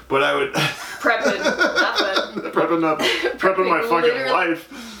prepper. But I would... Prepping nothing. Prepping nothing. Prepping my fucking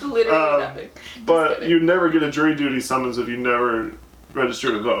life. Literally nothing. But you'd never get a jury duty summons if you never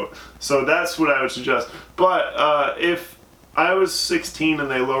register to vote. So that's what I would suggest. But if I was 16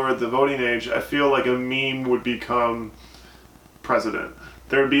 and they lowered the voting age, I feel like a meme would become president.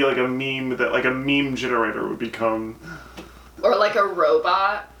 There would be like a meme that, like a meme generator would become... Or like a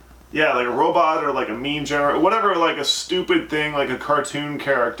robot. Yeah, like a robot or like a meme generator, whatever, like a stupid thing, like a cartoon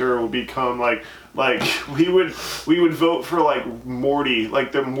character would become like we would vote for like Morty,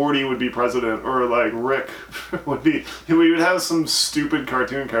 like that Morty would be president, or like Rick would be, we would have some stupid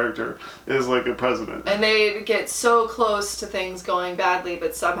cartoon character as like a president. And they'd get so close to things going badly,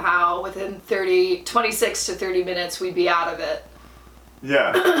 but somehow within 26 to 30 minutes we'd be out of it.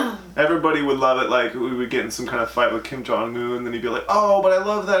 Yeah, everybody would love it. Like we would get in some kind of fight with Kim Jong-un, and then he'd be like, "Oh, but I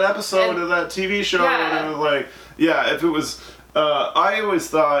love that episode of that TV show." Yeah. And it was like, yeah, if it was, I always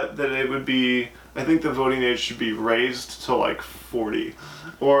thought that it would be. I think the voting age should be raised to like 40,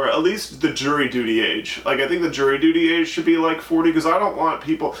 or at least the jury duty age. Like I think the jury duty age should be like 40, because I don't want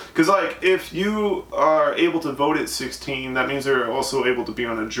people. Because like if you are able to vote at 16, that means they're also able to be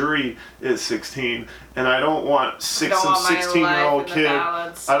on a jury at 16. And I don't want some 16-year-old kid.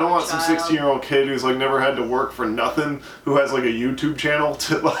 I don't want some 16-year-old kid who's like never had to work for nothing, who has like a YouTube channel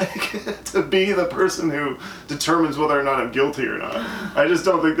to like to be the person who determines whether or not I'm guilty or not. I just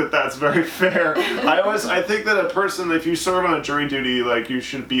don't think that that's very fair. I think that a person, if you serve on a jury duty, like you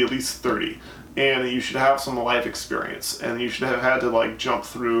should be at least 30, and you should have some life experience, and you should have had to like jump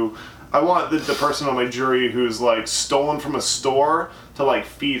through. I want the person on my jury who's like stolen from a store to like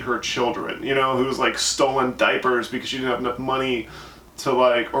feed her children, you know, who's like stolen diapers because she didn't have enough money to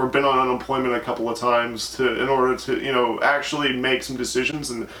like, or been on unemployment a couple of times in order to, you know, actually make some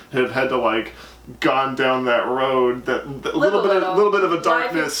decisions, and have had to like gone down that road, that little bit of a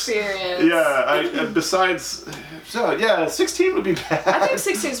darkness. Life experience. Yeah, besides, so yeah, 16 would be bad. I think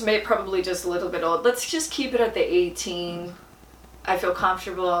 16 is probably just a little bit old. Let's just keep it at the 18. I feel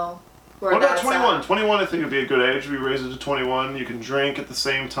comfortable. What about 21? 21 I think would be a good age. We raise it to 21. You can drink at the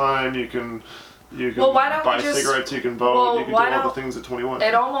same time. You can buy cigarettes. You can vote. You can do all the things at 21.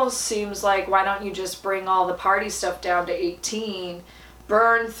 It almost seems like, why don't you just bring all the party stuff down to 18,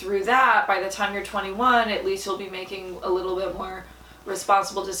 burn through that. By the time you're 21, at least you'll be making a little bit more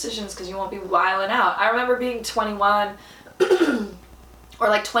responsible decisions, because you won't be wilding out. I remember being 21 or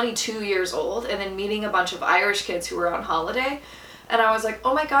like 22 years old, and then meeting a bunch of Irish kids who were on holiday. And I was like,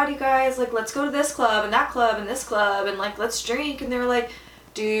 oh my God, you guys, like, let's go to this club and that club and this club, and like, let's drink. And they were like,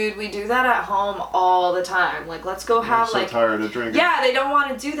 dude, we do that at home all the time. Like, let's go have I'm so tired of drinking. Yeah, they don't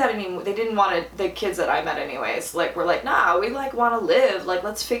want to do that anymore. They didn't want to, the kids that I met anyways, like, were like, nah, we like want to live. Like,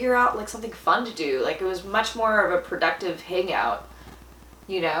 let's figure out like something fun to do. Like, it was much more of a productive hangout,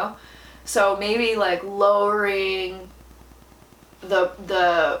 you know? So maybe like lowering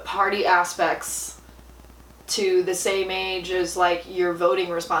the party aspects to the same age as like your voting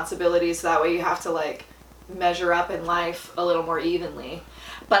responsibilities, so that way you have to like measure up in life a little more evenly.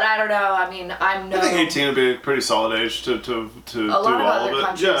 But I don't know, I mean, I think 18 would be a pretty solid age to do all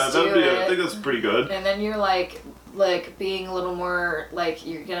of it. Yeah, I think that's pretty good. And then you're like being a little more like,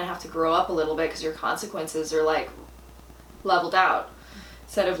 you're gonna have to grow up a little bit because your consequences are like leveled out,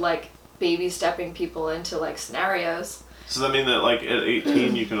 instead of like baby stepping people into like scenarios. Does that mean that like at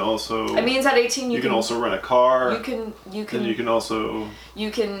 18 you can also? It means at 18 you can also rent a car. You can. And you can also.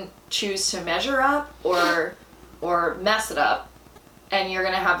 You can choose to measure up or mess it up, and you're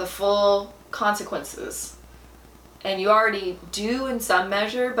gonna have the full consequences. And you already do in some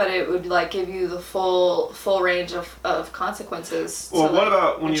measure, but it would like give you the full range of consequences. Well, what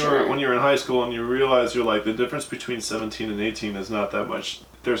about when you're in high school and you realize you're like, the difference between 17 and 18 is not that much.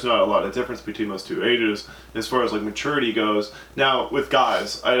 There's not a lot of difference between those two ages as far as like maturity goes. Now with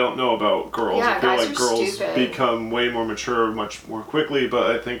guys, I don't know about girls. Yeah, I feel guys like are girls stupid. become way more mature much more quickly,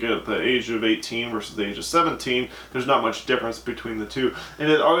 but I think at the age of 18 versus the age of 17, there's not much difference between the two.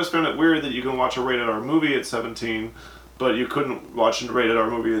 And I always found it weird that you can watch a rated R movie at 17, but you couldn't watch a rated R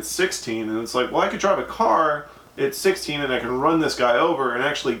movie at 16. And it's like, well, I could drive a car at 16 and I can run this guy over and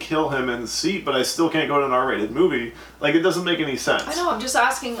actually kill him in the seat, but I still can't go to an R-rated movie. Like, it doesn't make any sense. I know, I'm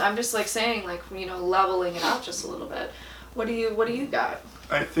just like saying, like, you know, leveling it out just a little bit. What do you got?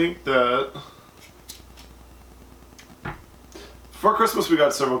 I think that for Christmas we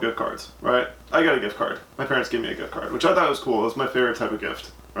got several gift cards, right? I got a gift card. My parents gave me a gift card, which I thought was cool. It was my favorite type of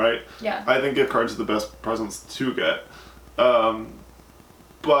gift, right? Yeah. I think gift cards are the best presents to get.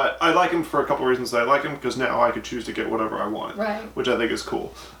 But I like them for a couple reasons. I like them because now I could choose to get whatever I want, right? Which I think is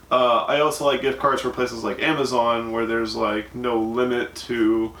cool. I also like gift cards for places like Amazon, where there's like no limit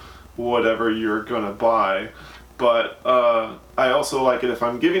to whatever you're gonna buy. But I also like it if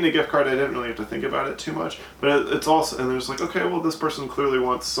I'm giving a gift card, I didn't really have to think about it too much. But it's also, and there's like, okay, well, this person clearly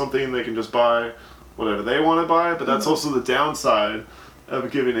wants something, they can just buy whatever they want to buy, but that's also the downside of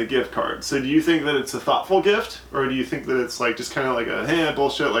giving a gift card. So do you think that it's a thoughtful gift, or do you think that it's like just kind of like a, hey,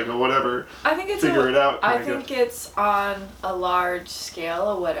 bullshit, like a whatever, I think it's figure it out I kind of think gift? it's on a large scale,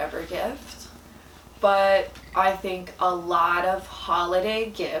 a whatever gift. But I think a lot of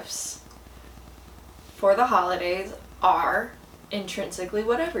holiday gifts for the holidays are intrinsically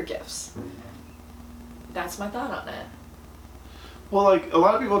whatever gifts. That's my thought on it. Well, like, a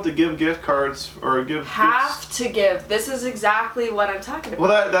lot of people have to give gift cards or give Have gifts. to give. This is exactly what I'm talking about.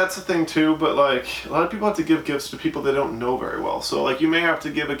 Well, that's the thing, too, but, like, a lot of people have to give gifts to people they don't know very well. So, like, you may have to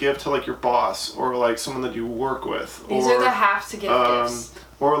give a gift to, like, your boss or, like, someone that you work with. These are the have to give gifts.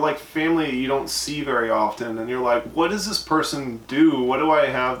 Or, like, family you don't see very often, and you're like, what does this person do? What do I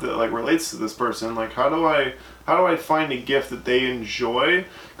have that, like, relates to this person? Like, how do I find a gift that they enjoy?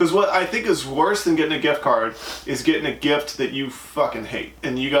 Because what I think is worse than getting a gift card is getting a gift that you fucking hate,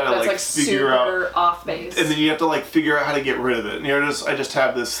 and you gotta That's like figure super out off base. and then you have to like figure out how to get rid of it. And I just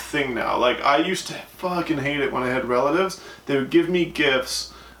have this thing now. Like, I used to fucking hate it when I had relatives. They would give me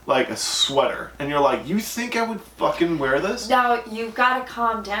gifts like a sweater, and you're like, you think I would fucking wear this? Now, you've got to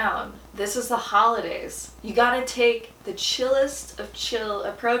calm down. This is the holidays. You got to take the chillest of chill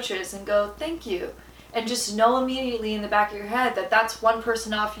approaches and go, thank you. And just know immediately in the back of your head that that's one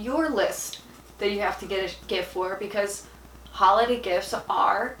person off your list that you have to get a gift for, because holiday gifts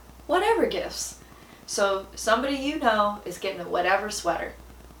are whatever gifts. So somebody you know is getting a whatever sweater.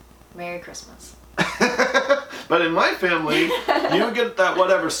 Merry Christmas. But in my family, you would get that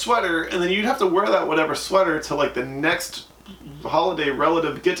whatever sweater, and then you'd have to wear that whatever sweater to like the next holiday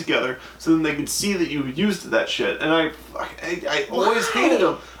relative get together, so then they could see that you used that shit. And I always hated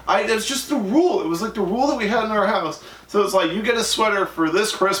them. It was just the rule. It was like the rule that we had in our house. So it's like, you get a sweater for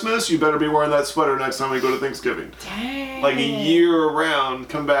this Christmas, you better be wearing that sweater next time we go to Thanksgiving. Dang. Like a year around,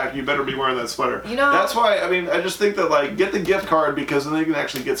 come back, you better be wearing that sweater. You know, that's why, I mean, I just think that, like, get the gift card, because then they can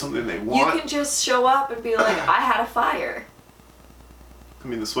actually get something they want. you can just show up and be like, I had a fire. I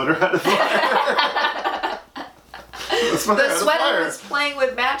mean, the sweater had a fire. The sweater was playing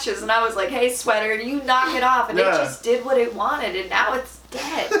with matches, and I was like, hey, sweater, you knock it off. And it just did what it wanted, and now it's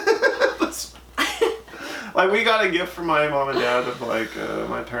dead. Like, we got a gift from my mom and dad of, like,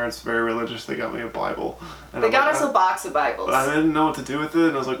 my parents very religious. They got me a Bible. And they got us a box of Bibles. I didn't know what to do with it,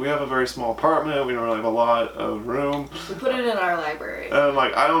 and I was like, we have a very small apartment. We don't really have a lot of room. We put it in our library. And I'm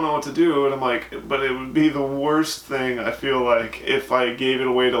like, I don't know what to do. And I'm like, but it would be the worst thing, I feel like, if I gave it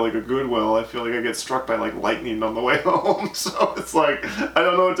away to, like, a Goodwill. I feel like I get struck by, like, lightning on the way home. So it's like, I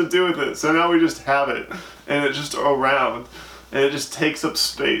don't know what to do with it. So now we just have it, and it's just around. And it just takes up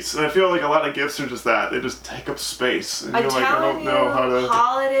space. And I feel like a lot of gifts are just that. They just take up space. And you're like, I don't know how to...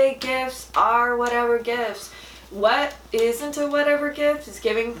 holiday gifts are whatever gifts. What isn't a whatever gift is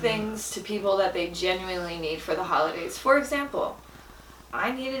giving things to people that they genuinely need for the holidays. For example,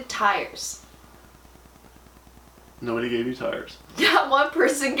 I needed tires. Nobody gave you tires. Not one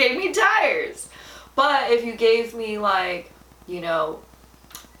person gave me tires. But if you gave me, like, you know,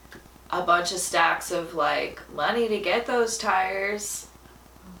 a bunch of stacks of, like, money to get those tires.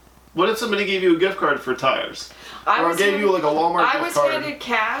 What if somebody gave you a gift card for tires? Or gave you, like, a Walmart gift card? I was handed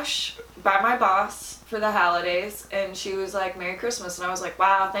cash by my boss for the holidays, and she was like, Merry Christmas. And I was like,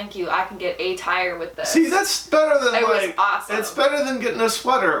 wow, thank you. I can get a tire with this. See, that's better than, it like... was awesome. It's better than getting a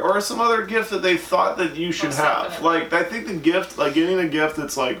sweater or some other gift that they thought that you should have. Definitely. Like, I think the gift, like, getting a gift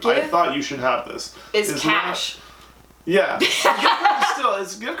that's like, I thought you should have this. Is cash. Yeah.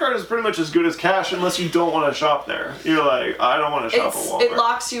 Gift card is pretty much as good as cash, unless you don't want to shop there. You're like, I don't want to shop at Walmart. It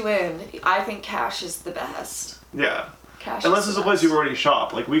locks you in. I think cash is the best. Yeah. Cash Unless is it's the a place best. you already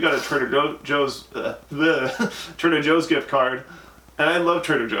shop. Like, we got a Trader Joe's Trader Joe's gift card, and I love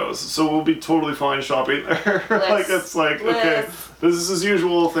Trader Joe's, so we'll be totally fine shopping there. Like, it's like, okay, business as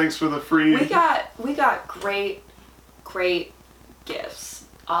usual. Thanks for the free. We got great gifts.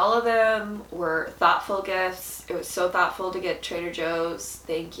 All of them were thoughtful gifts. It was so thoughtful to get Trader Joe's.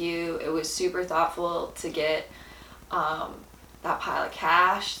 Thank you. It was super thoughtful to get that pile of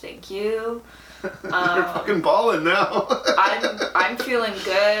cash. Thank you. You're fucking balling now. I'm feeling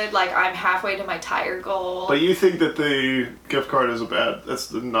good. Like, I'm halfway to my tire goal. But you think that the gift card is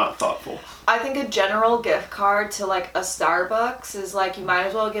that's not thoughtful. I think a general gift card to, like, a Starbucks is like, you might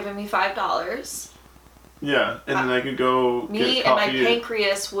as well give me $5. Yeah, and then I could go Me get and my coffee.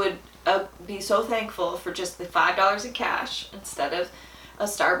 pancreas would be so thankful for just the $5 in cash instead of a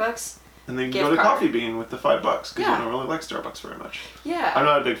Starbucks. And then you gift go to card. Coffee Bean with the $5 because Yeah. you don't really like Starbucks very much. Yeah. I'm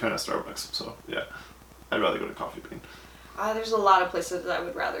not a big fan of Starbucks, so yeah. I'd rather go to Coffee Bean. There's a lot of places that I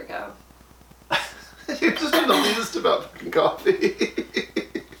would rather go. You're just the least about fucking coffee.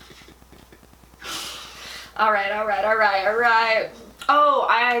 All right. Oh,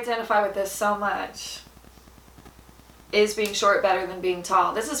 I identify with this so much. Is being short better than being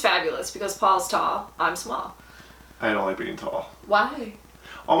tall? This is fabulous because Paul's tall. I'm small. I don't like being tall. Why?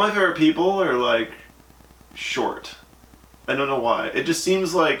 All my favorite people are like short. I don't know why. It just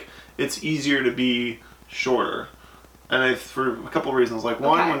seems like it's easier to be shorter. And for a couple of reasons. Like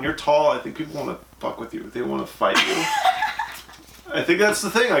one, when you're tall, I think people want to fuck with you. They want to fight you. I think that's the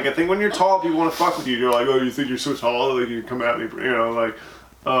thing. Like I think when you're tall, people want to fuck with you. You're like, oh, you think you're so tall? Like you come at me, you know, like.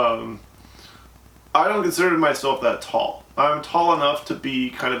 I don't consider myself that tall. I'm tall enough to be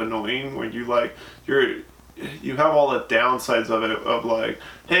kind of annoying when you like you have all the downsides of it of like,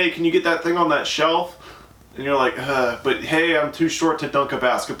 hey, can you get that thing on that shelf? And you're like, but hey, I'm too short to dunk a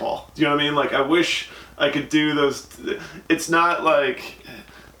basketball. Do you know what I mean? Like I wish I could do those. It's not like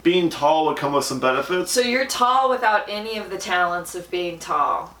being tall would come with some benefits. So you're tall without any of the talents of being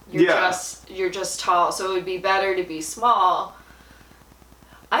tall. You're just tall. So it would be better to be small.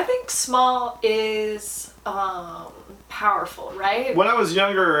 I think small is powerful, right? When I was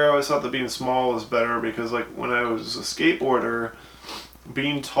younger, I always thought that being small was better because, like, when I was a skateboarder,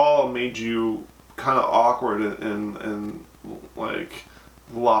 being tall made you kind of awkward and like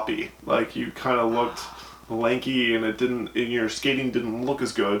loppy. Like you kind of looked lanky, and your skating didn't look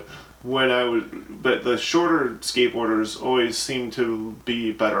as good. But the shorter skateboarders always seem to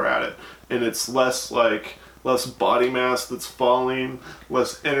be better at it, and it's less body mass that's falling,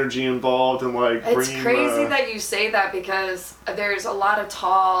 less energy involved, and like it's crazy that you say that because there's a lot of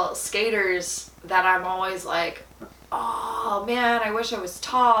tall skaters that I'm always like, oh man, I wish I was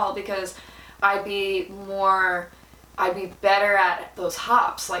tall because I'd be better at those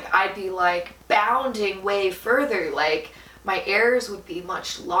hops. Like I'd be like bounding way further. Like my airs would be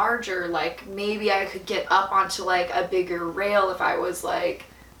much larger. Like maybe I could get up onto like a bigger rail if I was like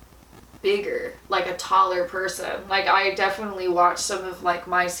bigger, like a taller person. Like I definitely watch some of like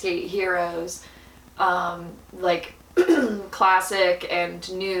my skate heroes, like classic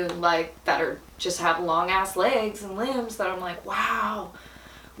and new, like that are just have long ass legs and limbs that I'm like, wow,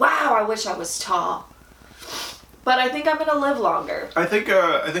 I wish I was tall. But I think I'm gonna live longer. I think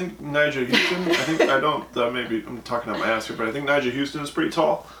Nigel Houston. Maybe I'm talking out my ass here, but I think Nigel Houston is pretty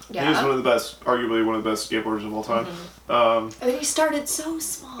tall. Yeah. He's arguably one of the best skateboarders of all time. Mm-hmm. And he started so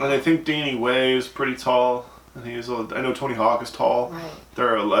small. And I think Danny Way is pretty tall. And I know Tony Hawk is tall. Right.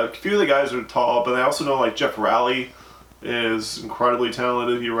 There are a few of the guys are tall, but I also know like Jeff Rowley is incredibly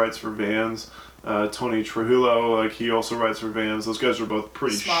talented. He writes for Vans. Tony Trujillo, like he also writes for Vans. Those guys are both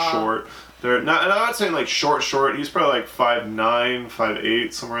pretty short. They're not, and I'm not saying like short. He's probably like 5'9",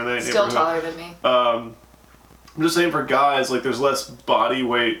 5'8", somewhere in that Still neighborhood. taller than me. I'm just saying for guys, like there's less body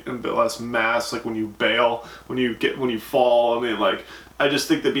weight and less mass. Like when you bail, when you fall. I mean, like I just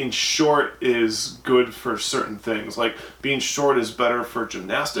think that being short is good for certain things. Like being short is better for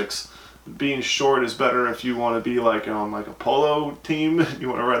gymnastics. Being short is better if you want to be like on like a polo team. You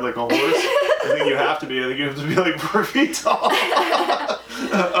want to ride like a horse. I think you have to be like 4 feet tall.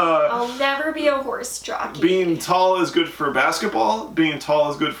 I'll never be a horse jockey. Being tall is good for basketball. Being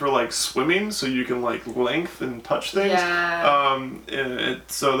tall is good for like swimming, so you can like length and touch things. Yeah.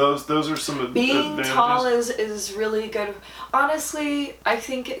 So those are some of the being advantages. tall is really good. Honestly, I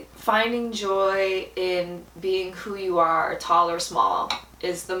think finding joy in being who you are, tall or small,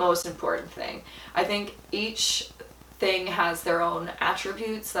 is the most important thing. I think each thing has their own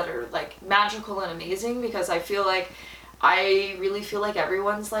attributes that are like magical and amazing because I really feel like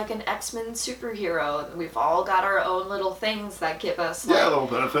everyone's like an X-Men superhero and we've all got our own little things that give us like, little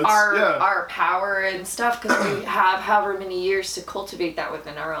benefits. Our power and stuff because we have however many years to cultivate that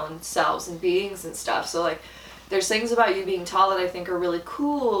within our own selves and beings and stuff. So like there's things about you being tall that I think are really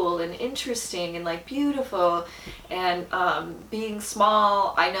cool and interesting and like beautiful, and being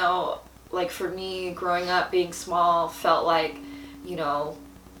small, I know like for me growing up being small felt like, you know,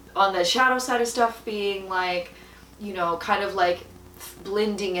 on the shadow side of stuff being like, you know, kind of like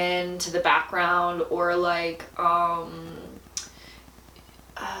blending into the background or like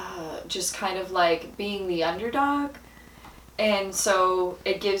just kind of like being the underdog. And so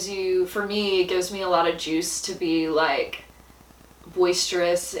it gives me a lot of juice to be like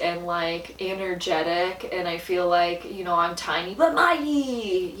boisterous and like energetic, and I feel like, you know, I'm tiny but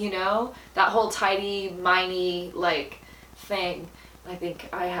mighty, you know, that whole tiny, miney like thing. I think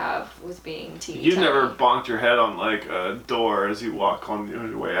I have with being teeny You've tiny. never bonked your head on like a door as you walk on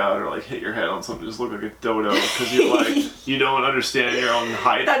your way out, or like hit your head on something just look like a dodo because you like you don't understand your own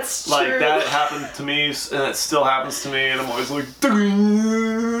height. That's like true. that happened to me, and it still happens to me, and I'm always like,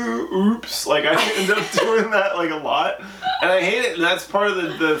 oops. Like I end up doing that like a lot, and I hate it. And that's part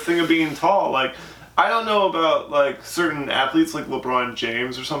of the thing of being tall. Like I don't know about like certain athletes like LeBron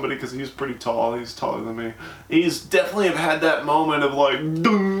James or somebody because he's pretty tall. He's taller than me. He's definitely have had that moment of like,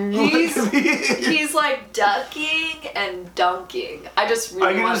 He's like ducking and dunking. I just really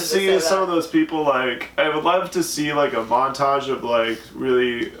I can wanted just to see say some that. of those people like I would love to see like a montage of like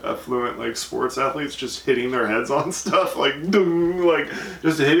really affluent like sports athletes just hitting their heads on stuff like like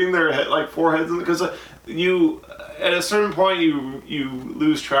just hitting their head like foreheads because you at a certain point you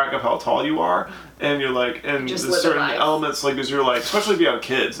lose track of how tall you are and you're like and Just there's live certain life. elements like as you're like especially if you have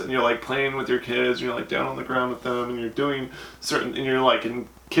kids and you're like playing with your kids and you're like down on the ground with them and you're doing certain and you're like in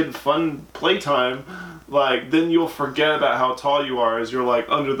kid fun playtime like then you'll forget about how tall you are as you're like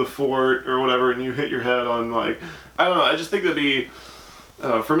under the fort or whatever and you hit your head on like I don't know I just think that'd be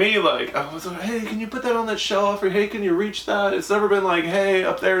for me like I was like hey can you put that on that shelf or hey can you reach that it's never been like hey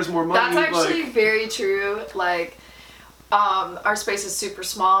up there's more money That's actually like, very true. Like, our space is super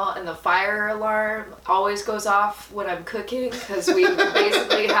small, and the fire alarm always goes off when I'm cooking because we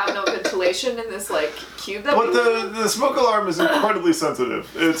basically have no ventilation in this like cube that but we live in. the smoke alarm is incredibly sensitive.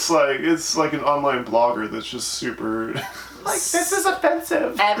 It's like an online blogger that's just super like this is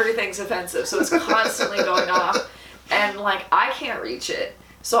offensive. Everything's offensive, so it's constantly going off, and like I can't reach it.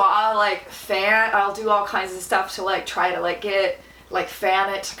 So I'll do all kinds of stuff to like try to like get like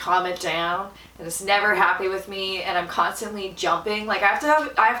fan it to calm it down, and it's never happy with me, and I'm constantly jumping. Like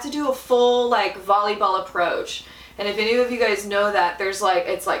I have to do a full like volleyball approach, and if any of you guys know that, there's like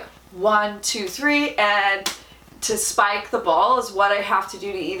it's like 1, 2, 3, and to spike the ball is what I have to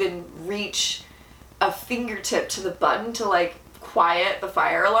do to even reach a fingertip to the button to like quiet the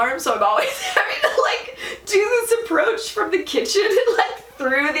fire alarm. So I'm always having to like do this approach from the kitchen and like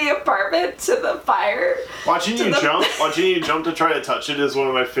through the apartment to the fire. Watching you jump to try to touch it is one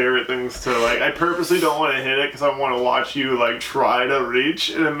of my favorite things to like. I purposely don't want to hit it because I want to watch you like try to reach,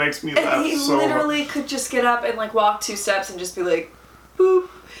 and it makes me laugh And he so literally could just get up and like walk 2 steps and just be like, boop.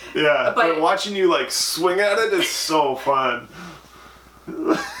 Yeah, But- but watching you like swing at it is so fun.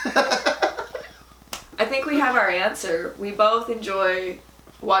 I think we have our answer. We both enjoy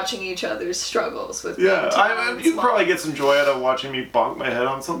watching each other's struggles with Yeah, being tall and you small. probably get some joy out of watching me bonk my head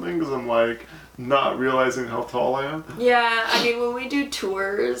on something because I'm like not realizing how tall I am. Yeah, I mean, when we do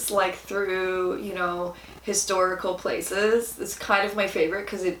tours, like through, you know, historical places, it's kind of my favorite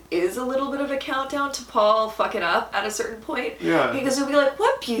because it is a little bit of a countdown to Paul fucking up at a certain point. Yeah. Because he'll be like,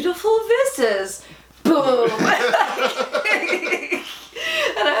 what beautiful vistas! Boom!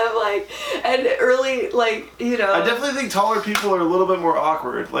 And I'm like, and early, like, you know. I definitely think taller people are a little bit more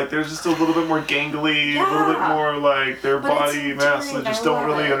awkward. Like, there's just a little bit more gangly, a little bit Yeah. more, like, their But it's body mass. They endearing, just I don't love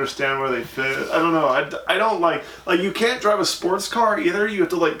really it. understand where they fit. I don't know. I don't like, you can't drive a sports car either. You have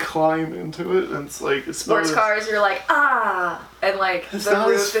to, like, climb into it. And it's like, it's Sports not cars, you're like, ah! And like, It's the not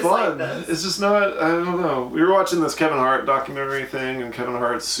roof as is like fun. this. It's just not. I don't know. We were watching this Kevin Hart documentary thing, and Kevin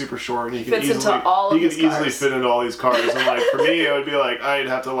Hart's super short, and he can Fits into easily all of he his could easily cars. fit into all these cars. And like for me, it would be like I'd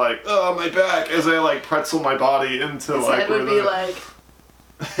have to like my back as I like pretzel my body into His like. head would where be like,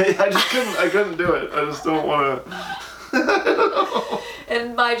 I just couldn't. I couldn't do it. I just don't want to.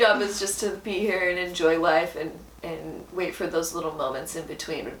 and my job is just to be here and enjoy life and wait for those little moments in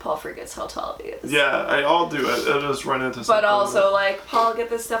between when Paul forgets how tall he is. Yeah, I'll do it. I'll just run into something. But also, like, Paul, get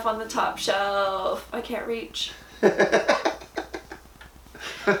this stuff on the top shelf. I can't reach.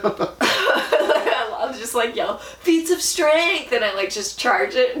 I'll just like yell, feats of strength, and I like just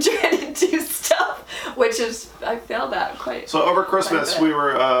charge it and try to do stuff, which is, I failed at quite. So over Christmas Quite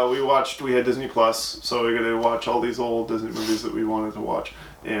a bit. we had Disney Plus, so we got to watch all these old Disney movies that we wanted to watch,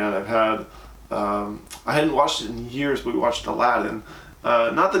 and I've had I hadn't watched it in years, but we watched Aladdin,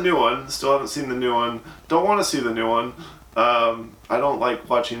 not the new one. Still haven't seen the new one. Don't want to see the new one. I don't like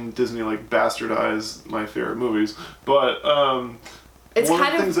watching Disney like bastardize my favorite movies, but It's one of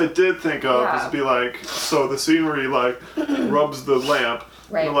kind the things I did think of yeah. was to be like, so the scene where he like rubs the lamp.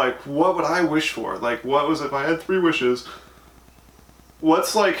 Right. You're like, what would I wish for? Like, what was if I had 3 wishes?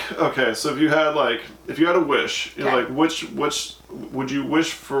 What's like okay? So if you had a wish, you're Okay. like, which would you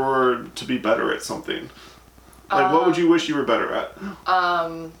wish for to be better at something? Like, what would you wish you were better at?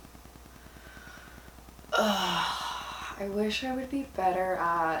 I wish I would be better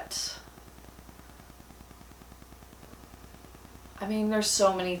at. I mean, there's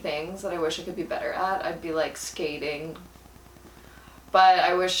so many things that I wish I could be better at. I'd be like skating. but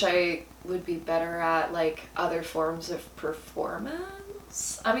I wish I would be better at, like, other forms of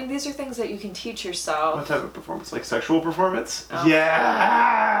performance. I mean, these are things that you can teach yourself. What type of performance? Like sexual performance? Oh.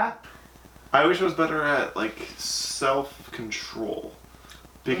 Yeah! I wish I was better at, like, self-control.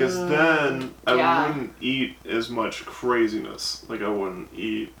 Because then I wouldn't eat as much craziness. Like, I wouldn't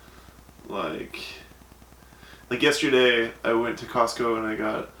eat, like yesterday, I went to Costco and I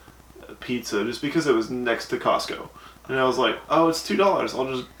got a pizza just because it was next to Costco. And I was like, oh, it's $2.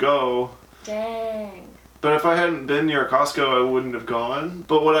 I'll just go. Dang. But if I hadn't been near Costco, I wouldn't have gone.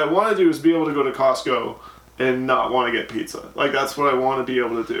 But what I want to do is be able to go to Costco and not want to get pizza. Like, that's what I want to be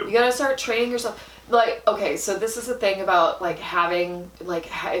able to do. You gotta start training yourself. Like, okay, so this is the thing about, like, having, like,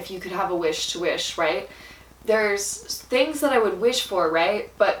 if you could have a wish to wish, right? There's things that I would wish for, right?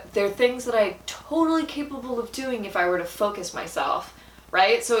 But they're things that I'm totally capable of doing if I were to focus myself,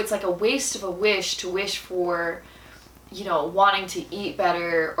 right? So it's like a waste of a wish to wish for, you know, wanting to eat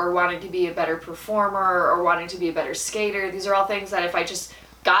better or wanting to be a better performer or wanting to be a better skater. These are all things that if I just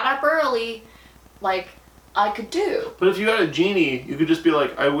got up early, like, I could do. But if you had a genie, you could just be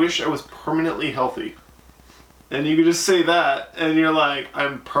like, I wish I was permanently healthy. And you could just say that, and you're like,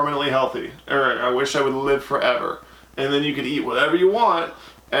 I'm permanently healthy. Or I wish I would live forever. And then you could eat whatever you want,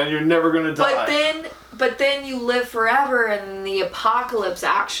 and you're never going to die. But then you live forever, and the apocalypse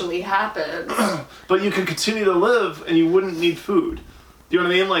actually happens. But you could continue to live, and you wouldn't need food. Do you know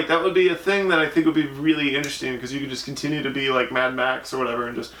what I mean? Like, that would be a thing that I think would be really interesting, because you could just continue to be like Mad Max or whatever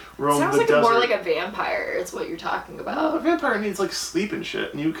and just roam the desert. Sounds like more like a vampire is what you're talking about. Well, a vampire needs like sleep and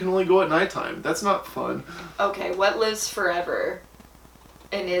shit, and you can only go at nighttime. That's not fun. Okay, what lives forever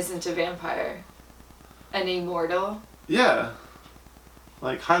and isn't a vampire? An immortal? Yeah.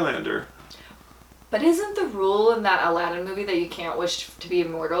 Like Highlander. But isn't the rule in that Aladdin movie that you can't wish to be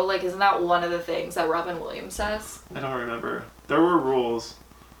immortal? Like, isn't that one of the things that Robin Williams says? I don't remember. There were rules,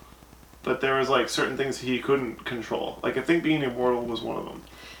 but there was like certain things he couldn't control. Like, I think being immortal was one of them.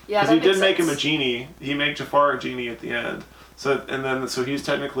 Yeah, because he did make sense. him a genie. He made Jafar a genie at the end. So he's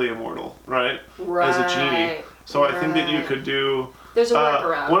technically immortal, right? Right. As a genie. So I think that you could do. There's a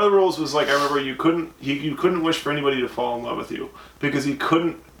workaround. One of the rules was like, I remember you couldn't wish for anybody to fall in love with you because he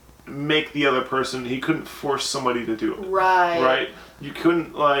couldn't make the other person. He couldn't force somebody to do it. Right. Right. You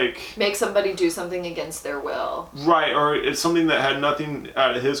couldn't like make somebody do something against their will. Right, or it's something that had nothing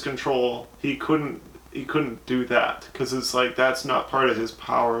out of his control. He couldn't do that because it's like that's not part of his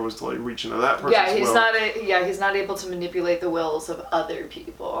power was to like reach into that person's will. He's not able to manipulate the wills of other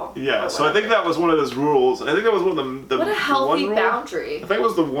people. Yeah, so I think that was one of his rules. I think that was one of the what a healthy boundary. I think it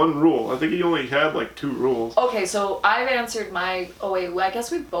was the one rule. I think he only had like 2 rules. Okay, so I've answered my. Oh wait, well, I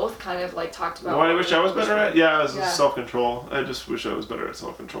guess we both kind of like talked about. What I wish I was better at? Yeah, it was self-control. I just wish I was better at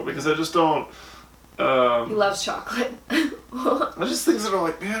self-control because I just don't. He loves chocolate. I just things that are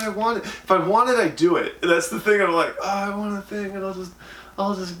like, man, I want it. If I want it, I do it. That's the thing. I'm like, oh, I want a thing, and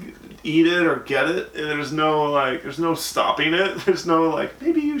I'll just eat it or get it. And there's no stopping it. There's no like,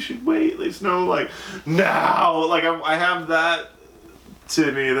 maybe you should wait. There's no like, now. Like I have that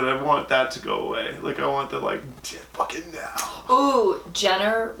to me that I want that to go away. Like I want the like, fucking now. Ooh,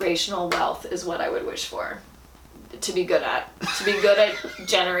 generational wealth is what I would wish for. To be good at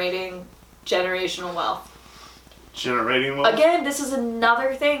generating generational wealth. Generating wealth? Again, this is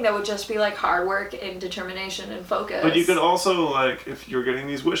another thing that would just be like hard work and determination and focus. But you could also, like, if you're getting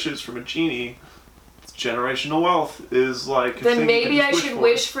these wishes from a genie, generational wealth is like... Then maybe I should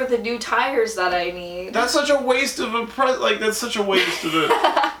wish for the new tires that I need. That's such a waste of a that's such a waste of a...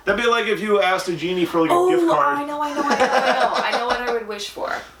 That'd be like if you asked a genie for, like, a gift card. I know. I know what I would wish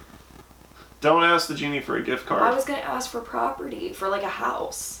for. Don't ask the genie for a gift card. I was going to ask for property, for like a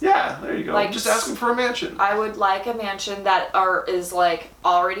house. Yeah, there you go. Like, just ask him for a mansion. I would like a mansion that is like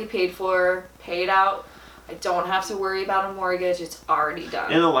already paid for, paid out. I don't have to worry about a mortgage. It's already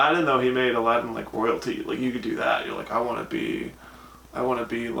done. In Aladdin, though, he made Aladdin like royalty. Like, you could do that. You're like, I want to be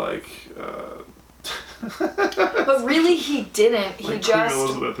like... But really, he didn't. He like just... Queen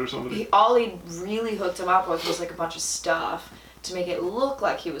Elizabeth or somebody. All he really hooked him up with was like a bunch of stuff to make it look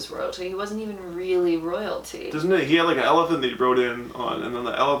like he was royalty. He wasn't even really royalty. Doesn't it? He had like an elephant that he rode in on, and then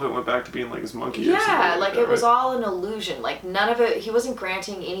the elephant went back to being like his monkey or something. Yeah, like it was all an illusion. Like none of it, he wasn't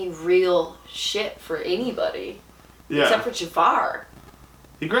granting any real shit for anybody. Yeah. Except for Jafar.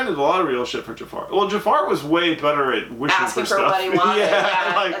 He granted a lot of real shit for Jafar. Well, Jafar was way better at wishing Asking for stuff. what he wanted.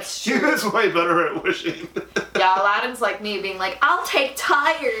 Yeah, like, that's true. He was way better at wishing. Yeah, Aladdin's like me being like, I'll take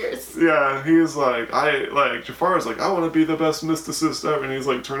tires. Yeah, he was like, Jafar was like, I want to be the best mysticist ever. And he's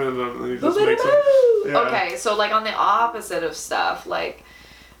like, turning it on and he just makes it. Yeah. Okay, so like on the opposite of stuff, like,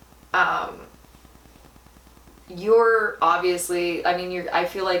 you're obviously, I mean, I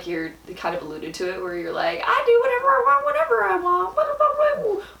feel like you're kind of alluded to it where you're like, I do whatever I want, whenever I want.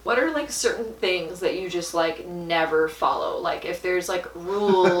 What are like certain things that you just like never follow? Like if there's like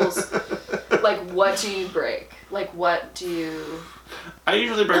rules, like what do you break? Like what do you... I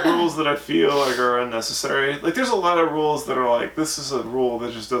usually break rules that I feel like are unnecessary. Like there's a lot of rules that are like, this is a rule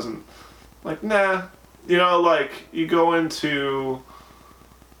that just doesn't, like, nah. You know, like you go into,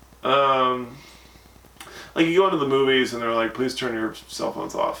 like you go into the movies and they're like, please turn your cell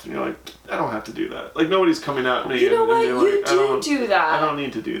phones off. And you're like, I don't have to do that. Like nobody's coming at me. You know what? You like, do that. I don't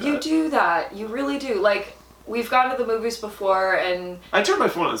need to do that. You do that. You really do. Like, we've gone to the movies before and... I turn my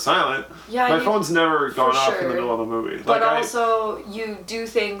phone on silent. Yeah, my phone's never gone off in the middle of a movie. But like also, you do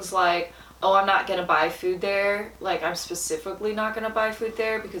things like, oh, I'm not going to buy food there. Like, I'm specifically not going to buy food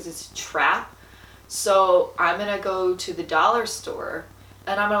there because it's a trap. So I'm going to go to the dollar store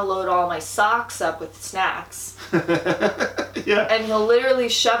and I'm going to load all my socks up with snacks. Yeah. And he'll literally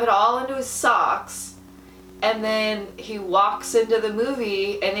shove it all into his socks. And then he walks into the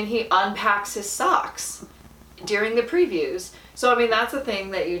movie and then he unpacks his socks during the previews. So, I mean, that's a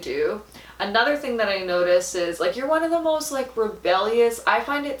thing that you do. Another thing that I notice is, like, you're one of the most, like, rebellious. I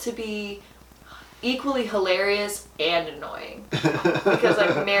find it to be equally hilarious and annoying because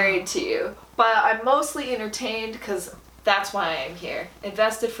I'm married to you. But I'm mostly entertained because that's why I'm here.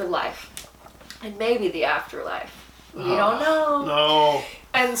 Invested for life. And maybe the afterlife. You don't know. No.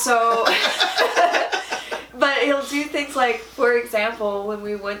 And so... But he'll do things like, for example, when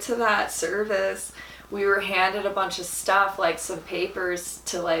we went to that service, we were handed a bunch of stuff, like some papers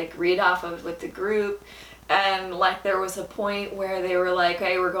to like read off of with the group. And like there was a point where they were like,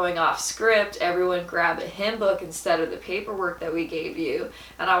 hey, we're going off script. Everyone grab a hymn book instead of the paperwork that we gave you.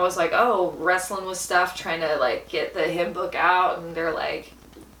 And I was like, oh, wrestling with stuff, trying to like get the hymn book out. And they're like,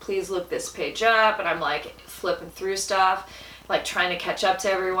 please look this page up. And I'm like flipping through stuff, like trying to catch up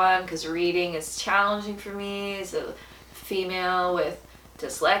to everyone because reading is challenging for me as a female with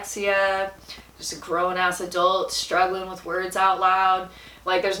dyslexia, just a grown-ass adult struggling with words out loud.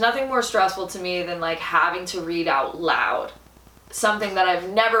 Like, there's nothing more stressful to me than, like, having to read out loud something that I've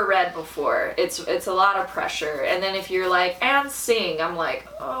never read before. It's a lot of pressure. And then if you're like, and sing, I'm like,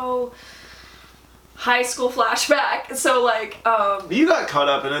 oh, high school flashback. So, like, You got caught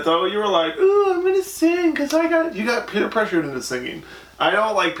up in it, though. You were like, ooh, I'm gonna sing, because you got peer pressured into singing. I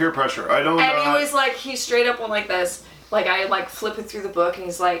don't like peer pressure. I don't And he was like, he straight up went like this. Like, I, like, flipping through the book, and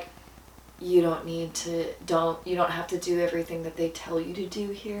he's like, you don't have to do everything that they tell you to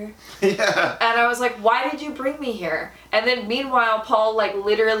do here. Yeah. And I was like, why did you bring me here? And then meanwhile, Paul, like,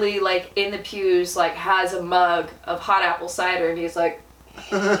 literally, like, in the pews, like, has a mug of hot apple cider, and he's like,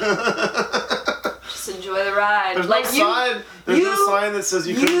 just enjoy the ride. There's like, no sign that says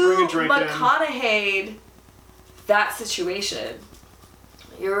you couldn't bring a drink in. You McConaughey'd that situation.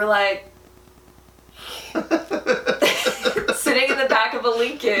 You were like, sitting in the back of a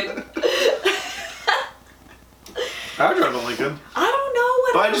Lincoln. I drive a Lincoln. I don't know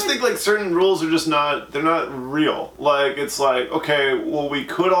what. But I just think like certain rules are just they're not real. Like it's like, okay, well we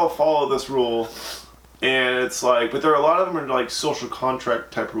could all follow this rule, and it's like, but there are a lot of them are like social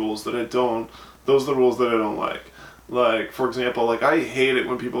contract type rules that I don't. Those are the rules that I don't like. Like for example, like I hate it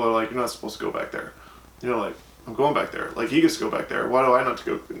when people are like, you're not supposed to go back there. You know, like. I'm going back there. Like, he gets to go back there. Why do I not to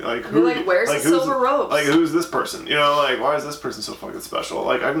go? Like, who? Like, where's the silver robes? Like, who's this person? You know, like, why is this person so fucking special?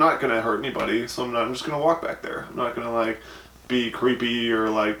 Like, I'm not gonna hurt anybody, so I'm just gonna walk back there. I'm not gonna, like, be creepy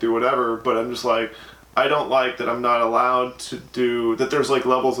or, like, do whatever, but I'm just, like, I don't like that I'm not allowed to do, that there's, like,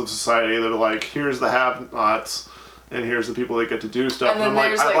 levels of society that are, like, here's the have-nots, and here's the people that get to do stuff. And I'm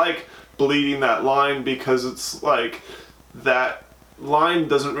like, I like bleeding that line because it's, like, that line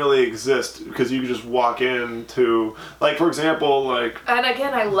doesn't really exist because you can just walk into, like, for example, like... And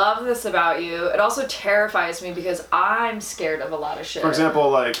again, I love this about you. It also terrifies me because I'm scared of a lot of shit. For example,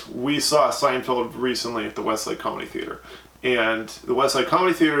 like, we saw Seinfeld recently at the Westside Comedy Theater. And the Westside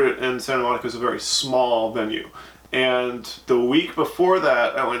Comedy Theater in Santa Monica is a very small venue. And the week before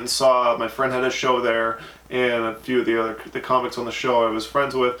that, I went and saw, my friend had a show there, and a few of the comics on the show I was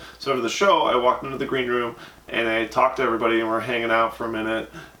friends with. So after the show, I walked into the green room, and I talked to everybody, and we're hanging out for a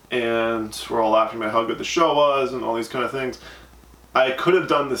minute, and we're all laughing about how good the show was, and all these kind of things. I could have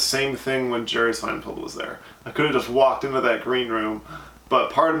done the same thing when Jerry Seinfeld was there. I could have just walked into that green room,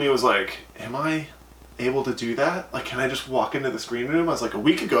 but part of me was like, am I able to do that? Like, can I just walk into this green room? I was like, a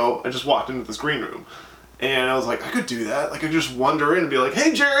week ago, I just walked into this green room. And I was like, I could do that. Like, I could just wander in and be like,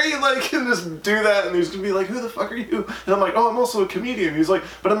 hey, Jerry, like, and just do that. And he's going to be like, who the fuck are you? And I'm like, oh, I'm also a comedian. He's like,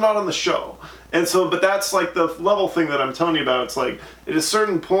 but I'm not on the show. And so, but that's like the level thing that I'm telling you about. It's like, at a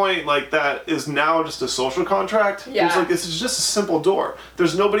certain point, like, that is now just a social contract. Yeah. It's like, this is just a simple door.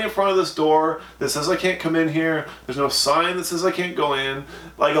 There's nobody in front of this door that says I can't come in here. There's no sign that says I can't go in.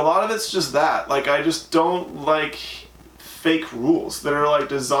 Like, a lot of it's just that. Like, I just don't like fake rules that are like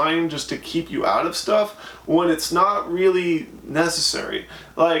designed just to keep you out of stuff when it's not really necessary.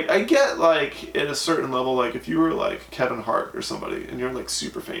 Like, I get, like, at a certain level, like, if you were like Kevin Hart or somebody and you're like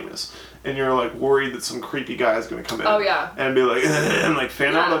super famous and you're like worried that some creepy guy is going to come in and be like and like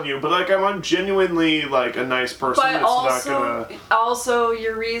fan out on you, but like I'm genuinely like a nice person. But that's also, not gonna... also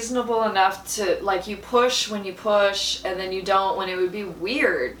you're reasonable enough to, like, you push when you push and then you don't when it would be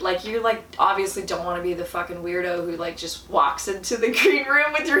weird. Like, you like obviously don't want to be the fucking weirdo who like just walks into the green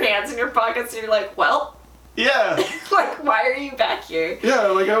room with your hands in your pockets and you're like, well, yeah. like, why are you back here? Yeah,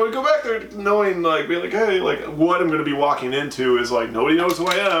 like, I would go back there knowing, like, be like, hey, like, what I'm going to be walking into is, like, nobody knows who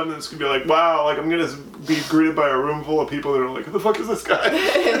I am, and it's going to be like, wow, like, I'm going to be greeted by a room full of people that are like, who the fuck is this guy?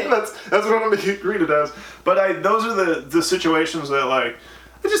 that's what I'm going to get greeted as. But those are the situations that, like,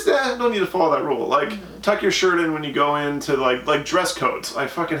 I just don't need to follow that rule. Like, tuck your shirt in when you go into, like dress codes. I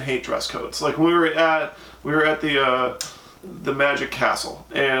fucking hate dress codes. Like, when we were at the Magic Castle,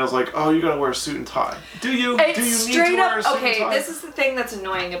 and I was like, oh, you gotta wear a suit and tie. Do you need to wear a suit and tie? This is the thing that's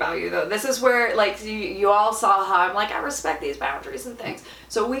annoying about you, though. This is where, like, you all saw how I'm like, I respect these boundaries and things.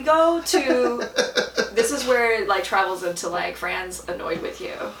 So we go to, this is where it, like, travels into, like, Fran's annoyed with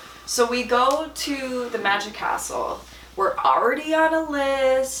you. So we go to the Magic Castle. We're already on a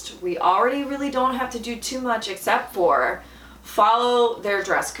list. We already really don't have to do too much except for follow their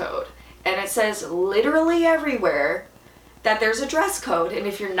dress code. And it says literally everywhere that there's a dress code, and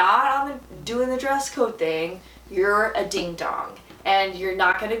if you're not doing the dress code thing, you're a ding dong, and you're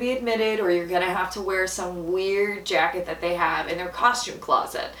not going to be admitted, or you're going to have to wear some weird jacket that they have in their costume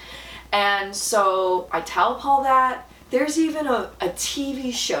closet. And so I tell Paul that. There's even a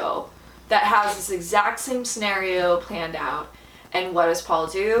TV show that has this exact same scenario planned out, and what does Paul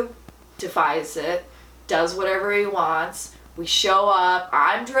do? Defies it, does whatever he wants. We show up,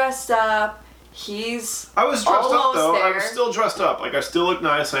 I'm dressed up, I was dressed up, though. There. I was still dressed up. Like, I still looked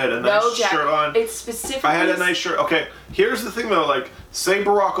nice. I had a nice shirt on. It's specifically... I had a nice shirt. Okay, here's the thing, though. Like, say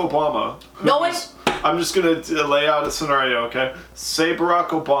Barack Obama. I'm just going to lay out a scenario, okay? Say Barack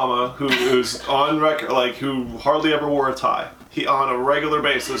Obama, who's on record, like, who hardly ever wore a tie. He, on a regular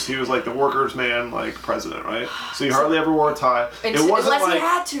basis, he was like the workers' man, like, president, right? So he hardly ever wore a tie. Unless he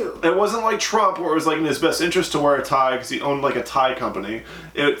had to. It wasn't like Trump, where it was like in his best interest to wear a tie because he owned like a tie company.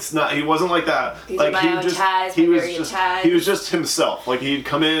 It's not. He wasn't like that. He was just himself. Like, he'd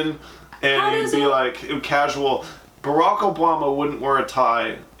come in and he'd be like casual. Barack Obama wouldn't wear a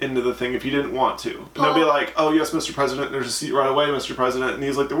tie into the thing if he didn't want to. And they'd be like, oh yes, Mr. President, there's a seat right away, Mr. President, and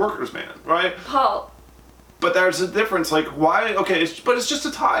he's like the workers' man, right? Paul. But there's a difference, like, why? Okay, but it's just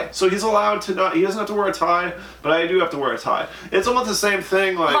a tie. So he's allowed to not, he doesn't have to wear a tie, but I do have to wear a tie. It's almost the same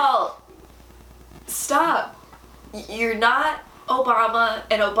thing, like... Paul, stop. You're not Obama,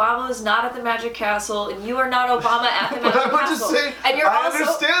 and Obama is not at the Magic Castle, and you are not Obama at the Magic Castle. I'm just saying, and you're I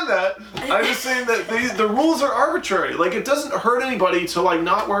understand that. I'm just saying that the rules are arbitrary. Like, it doesn't hurt anybody to, like,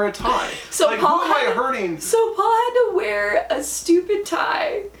 not wear a tie. So like, Paul who am I hurting? So Paul had to wear a stupid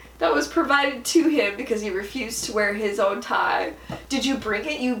tie that was provided to him because he refused to wear his own tie. Did you bring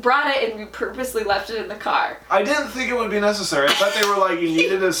it? You brought it and you purposely left it in the car. I didn't think it would be necessary. I thought they were like, you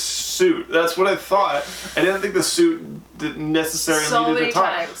needed a suit. That's what I thought. I didn't think the suit necessarily needed a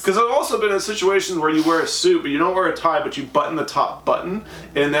tie. Because I've also been in situations where you wear a suit, but you don't wear a tie, but you button the top button.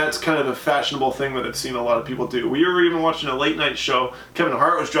 And that's kind of a fashionable thing that I've seen a lot of people do. We were even watching a late night show. Kevin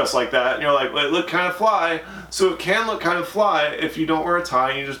Hart was dressed like that. And you're like, well, it looked kind of fly. So it can look kind of fly if you don't wear a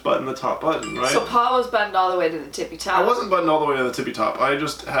tie and you just button the top button, right? So Paul was buttoned all the way to the tippy top. I wasn't buttoned all the way to the tippy top. I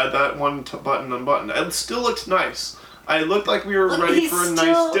just had that one button unbuttoned. It still looked nice. I looked like we were ready for a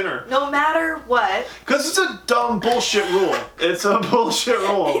nice dinner. No matter what. Because it's a dumb bullshit rule. It's a bullshit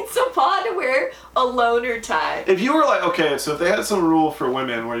rule. So Paul had to wear a loner tie. If you were like, okay, so if they had some rule for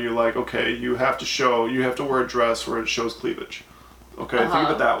women where you're like, okay, you have to wear a dress where it shows cleavage. Okay, think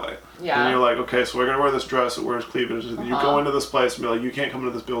of it that way. Yeah. And you're like, okay, so we're going to wear this dress that wears cleavage. You go into this place and be like, you can't come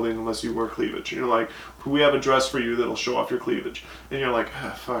into this building unless you wear cleavage. And you're like, we have a dress for you that'll show off your cleavage. And you're like,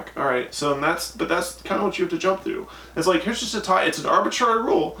 fuck, all right. So that's kind of what you have to jump through. It's like, here's just a tie. It's an arbitrary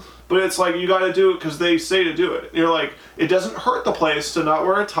rule, but it's like, you got to do it because they say to do it. And you're like, it doesn't hurt the place to not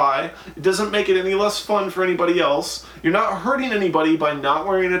wear a tie. It doesn't make it any less fun for anybody else. You're not hurting anybody by not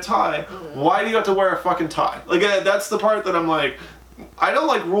wearing a tie. Why do you have to wear a fucking tie? Like, that's the part that I'm like, I don't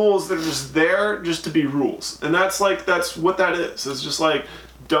like rules that are just there just to be rules. And that's what that is. It's just like,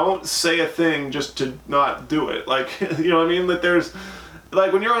 don't say a thing just to not do it. Like, you know what I mean? Like, there's,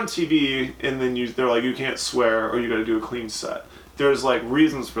 like, when you're on TV and then they're like, you can't swear or you gotta do a clean set. There's, like,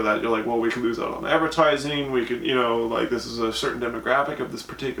 reasons for that. You're like, well, we could lose out on advertising. We could, you know, like, this is a certain demographic of this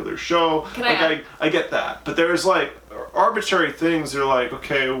particular show. I get that. But there's, like, arbitrary things. You're like,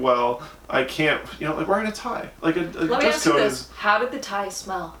 okay, well, I can't, you know, like wearing a tie. Like, a Let me dress ask you code this. is... How did the tie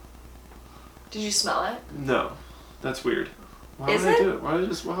smell? Did you smell it? No. That's weird. Why Is would I it? do it? Why would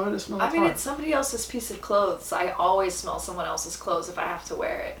I smell a I mean, tie? it's somebody else's piece of clothes. I always smell someone else's clothes if I have to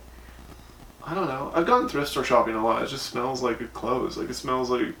wear it. I don't know. I've gone thrift store shopping a lot. It just smells like good clothes. Like, it smells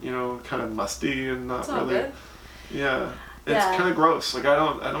like, you know, kind of musty and not It's all really. good. Yeah. It's Yeah. kind of gross. Like, I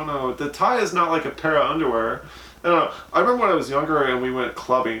don't know. The tie is not like a pair of underwear. I don't know. I remember when I was younger and we went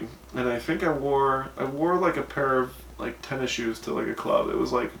clubbing, and I think I wore like a pair of like tennis shoes to like a club. It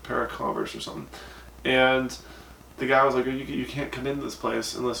was like a pair of Converse or something. And the guy was like, you can't come into this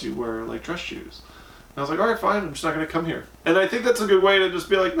place unless you wear like dress shoes. And I was like, all right, fine, I'm just not going to come here. And I think that's a good way to just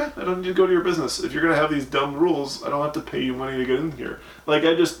be like, man, I don't need to go to your business. If you're going to have these dumb rules, I don't have to pay you money to get in here. Like,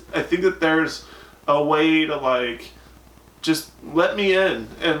 I think that there's a way to, like, just let me in.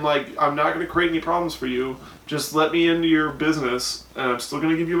 And, like, I'm not going to create any problems for you. Just let me into your business, and I'm still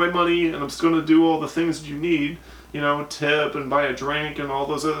going to give you my money, and I'm still going to do all the things that you need. You know, tip and buy a drink and all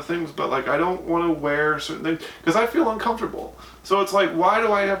those other things, but like I don't want to wear certain things because I feel uncomfortable. So it's like, why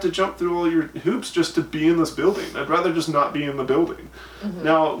do I have to jump through all your hoops just to be in this building? I'd rather just not be in the building. Mm-hmm.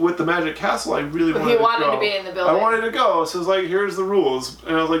 Now with the Magic Castle, I really wanted to be in the building. I wanted to go, so it's like, here's the rules,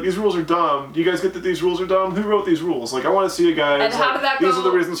 and I was like, these rules are dumb. Do you guys get that these rules are dumb? Who wrote these rules? Like, I want to see a guy. And how like, did that go? These are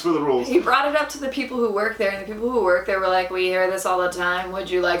the reasons for the rules. He brought it up to the people who work there, and the people who work there were like, we hear this all the time. Would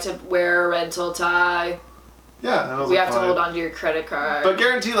you like to wear a rental tie? Yeah, and I was we like, have fine. to hold on to your credit card. But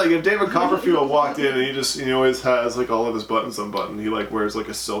guaranteed, like, if David Copperfield walked in and he always has like all of his buttons unbuttoned. He like wears like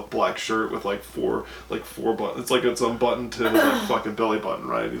a silk black shirt with like four buttons. It's like it's unbuttoned to his like fucking belly button,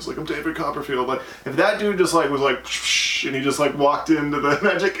 right? He's like, I'm David Copperfield. Like, if that dude just like was like, and he just like walked into the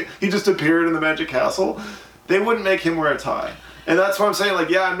magic, he just appeared in the Magic Castle, they wouldn't make him wear a tie. And that's what I'm saying, like,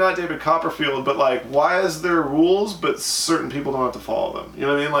 yeah, I'm not David Copperfield, but, like, why is there rules, but certain people don't have to follow them? You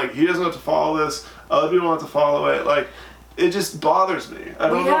know what I mean? Like, he doesn't have to follow this, other people don't have to follow it. Like, it just bothers me. I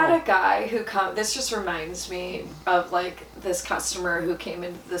don't know. We had a guy who this just reminds me of, like, this customer who came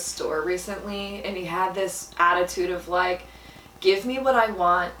into the store recently, and he had this attitude of, like, give me what I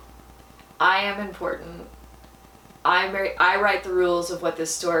want, I am important, I write the rules of what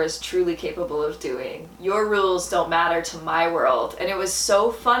this store is truly capable of doing. Your rules don't matter to my world. And it was so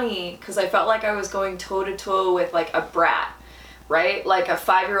funny because I felt like I was going toe-to-toe with like a brat, right? Like a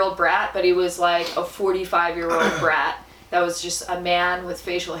 5-year-old brat, but he was like a 45-year-old brat that was just a man with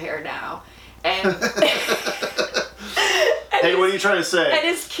facial hair now. And hey, what are you trying to say? And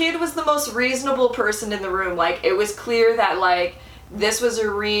his kid was the most reasonable person in the room. Like, it was clear that like this was a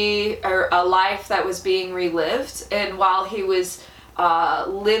life that was being relived, and while he was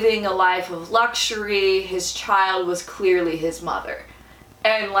living a life of luxury, his child was clearly his mother,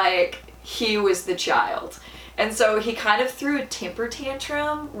 and like he was the child. And so he kind of threw a temper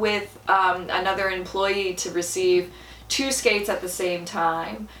tantrum with another employee to receive 2 skates at the same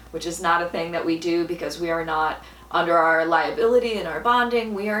time, which is not a thing that we do because we are not under our liability and our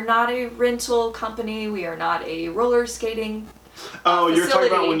bonding. We are not a rental company. We are not a roller skating you're talking about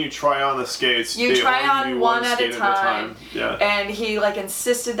facility. when you try on the skates. You try on one at a skate time. Yeah. And he like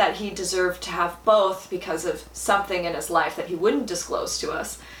insisted that he deserved to have both because of something in his life that he wouldn't disclose to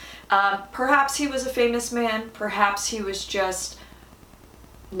us. Perhaps he was a famous man. Perhaps he was just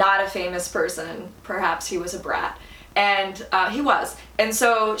not a famous person. Perhaps he was a brat. And he was. And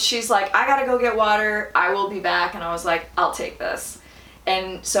so she's like, I gotta go get water. I will be back. And I was like, I'll take this.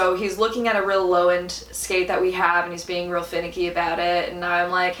 And so he's looking at a real low-end skate that we have, and he's being real finicky about it. And I'm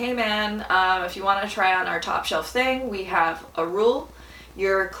like, hey man, if you want to try on our top shelf thing, we have a rule.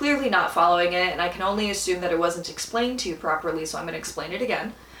 You're clearly not following it, and I can only assume that it wasn't explained to you properly, so I'm going to explain it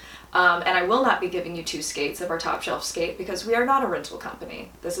again. And I will not be giving you 2 skates of our top shelf skate because we are not a rental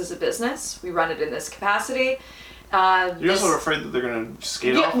company. This is a business. We run it in this capacity. You're also afraid that they're going to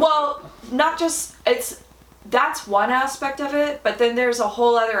skate off. Well, not just, that's one aspect of it, but then there's a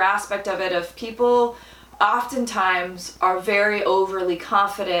whole other aspect of it of people oftentimes are very overly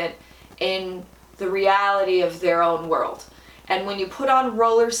confident in the reality of their own world. And when you put on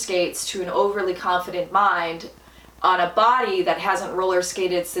roller skates to an overly confident mind on a body that hasn't roller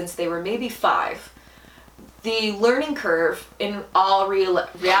skated since they were maybe 5, the learning curve in all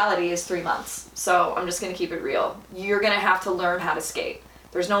reality is 3 months. So I'm just going to keep it real. You're going to have to learn how to skate.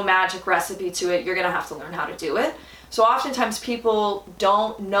 There's no magic recipe to it. You're going to have to learn how to do it. So oftentimes people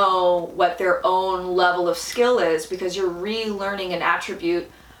don't know what their own level of skill is because you're relearning an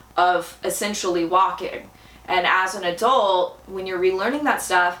attribute of essentially walking. And as an adult, when you're relearning that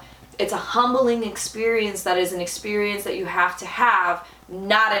stuff, it's a humbling experience that is an experience that you have to have,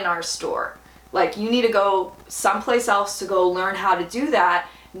 not in our store. Like, you need to go someplace else to go learn how to do that.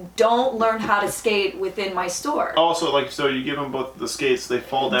 Don't learn how to skate within my store. Also, like, so you give them both the skates, they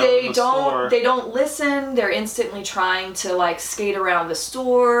fall down store. They don't listen. They're instantly trying to, like, skate around the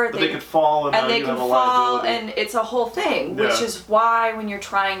store. But they could fall and they you can have a fall, liability. and it's a whole thing, which is why when you're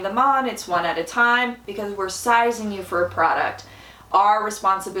trying them on, it's one at a time, because we're sizing you for a product. Our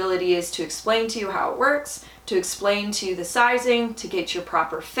responsibility is to explain to you how it works, to explain to you the sizing, to get your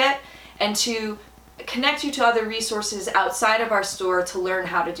proper fit, and to connect you to other resources outside of our store to learn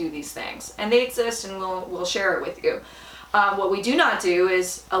how to do these things. And they exist, and we'll share it with you. What we do not do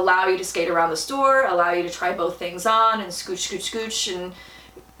is allow you to skate around the store, allow you to try both things on and scooch, and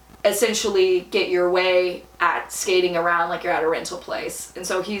essentially get your way at skating around like you're at a rental place. And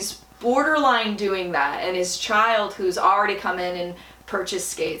so he's borderline doing that, and his child, who's already come in and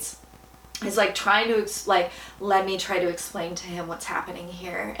purchased skates, is like trying to let me try to explain to him what's happening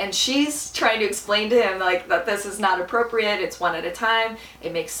here. And she's trying to explain to him like that this is not appropriate, it's one at a time,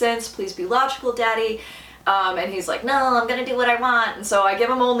 it makes sense, please be logical, daddy. And he's like, no, I'm gonna do what I want. And so I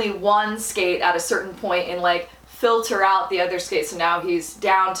give him only one skate at a certain point and like filter out the other skates. So now he's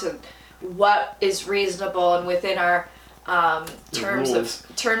down to what is reasonable and within our terms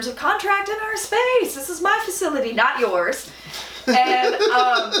of contract in our space. This is my facility, not yours. And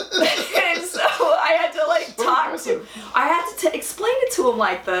and so I had to like I had to explain it to him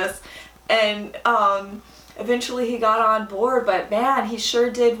like this, and eventually he got on board. But man, he sure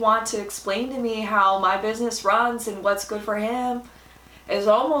did want to explain to me how my business runs and what's good for him. It was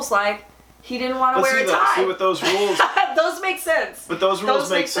almost like he didn't want to wear a tie. See, with those rules, those make sense. But those rules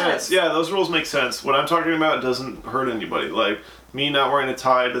make sense. Yeah, those rules make sense. What I'm talking about doesn't hurt anybody. Like, me not wearing a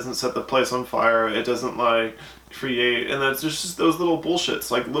tie doesn't set the place on fire. It doesn't like create, and that's just those little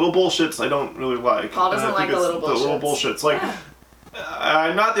bullshits. Like, little bullshits I don't really like. Paul doesn't like the little bullshits. The little bullshits. Like,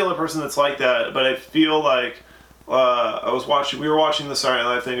 I'm not the only person that's like that, but I feel like we were watching the Saturday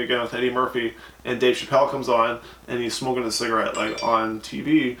Night thing again with Eddie Murphy, and Dave Chappelle comes on, and he's smoking a cigarette like on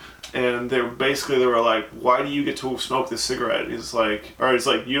TV, and they were like, why do you get to smoke this cigarette? He's like,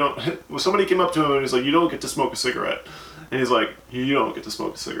 you don't. Well, somebody came up to him and he's like, you don't get to smoke a cigarette, and he's like, you don't get to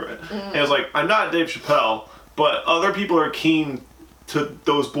smoke a cigarette. And I was like, I'm not Dave Chappelle, but other people are keen to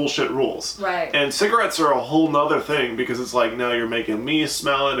those bullshit rules. Right. And cigarettes are a whole nother thing, because it's like, now you're making me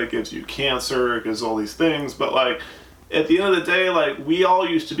smell it, it gives you cancer, it gives all these things, but like, at the end of the day, like, we all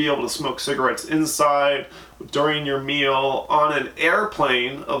used to be able to smoke cigarettes inside, during your meal, on an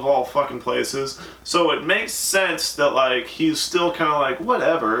airplane, of all fucking places, so it makes sense that, like, he's still kind of like,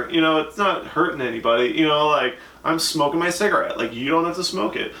 whatever, you know, it's not hurting anybody, you know, like, I'm smoking my cigarette, like, you don't have to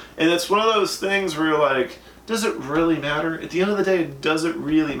smoke it. And it's one of those things where you're like, does it really matter? At the end of the day, does it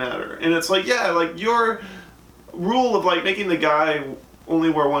really matter? And it's like, yeah, like, your rule of, like, making the guy only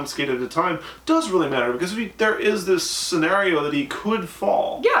wear one skate at a time does really matter, because there is this scenario that he could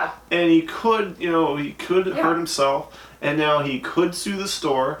fall. Yeah. And he could, hurt himself, and now he could sue the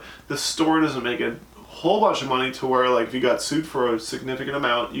store. The store doesn't make a whole bunch of money to where, like, if you got sued for a significant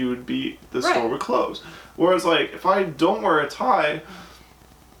amount, the store would close. Whereas, like, if I don't wear a tie,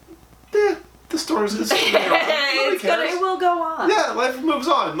 the store is it will go on. Yeah, life moves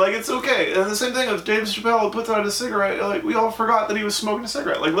on. Like, it's okay. And the same thing, if Dave Chappelle puts out a cigarette, like, we all forgot that he was smoking a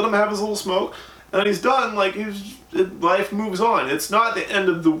cigarette. Like, let him have his little smoke, and then he's done. Like, life moves on. It's not the end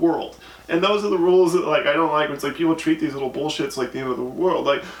of the world. And those are the rules that, like, I don't like. It's like, people treat these little bullshits like the end of the world.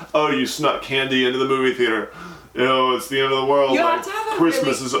 Like, oh, you snuck candy into the movie theater. You know, it's the end of the world. You like, have to have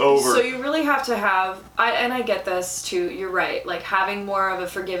Christmas is over. So you really have to have, and I get this too, you're right, like, having more of a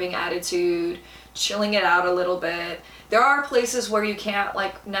forgiving attitude, chilling it out a little bit. There are places where you can't,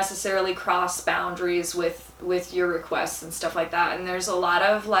 like, necessarily cross boundaries with your requests and stuff like that, and there's a lot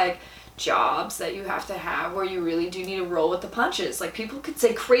of, like, jobs that you have to have where you really do need to roll with the punches. Like, people could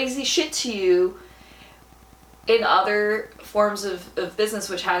say crazy shit to you in other forms of business,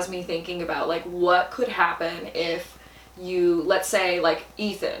 which has me thinking about, like, what could happen if you, let's say, like,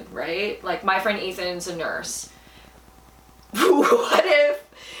 Ethan, right? Like, my friend Ethan's a nurse. What if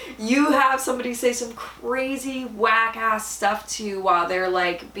you have somebody say some crazy whack-ass stuff to you while they're,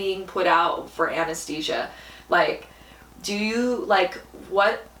 like, being put out for anesthesia? Like, do you, like,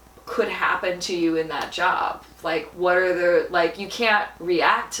 what could happen to you in that job? Like, what are the, like, you can't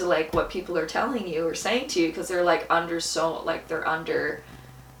react to, like, what people are telling you or saying to you because they're, like, they're under,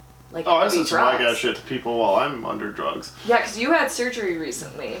 like, I heavy said some drugs. whack-ass shit to people while I'm under drugs. Yeah, because you had surgery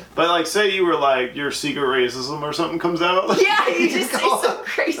recently. But, like, say you were, like, your secret racism or something comes out. Like, Yeah, you just say some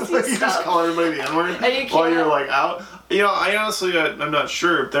crazy stuff. You just call everybody the N-word And you while can't- you're, like, out. You know, I honestly, I'm not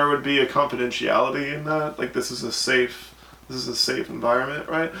sure if there would be a confidentiality in that. Like, this is a safe environment,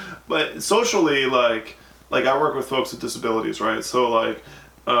 right? But socially, like I work with folks with disabilities, right? So, like,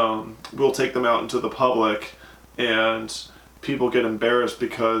 we'll take them out into the public, and people get embarrassed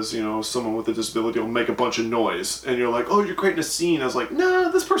because, you know, someone with a disability will make a bunch of noise, and you're like, oh, you're creating a scene. I was like, nah,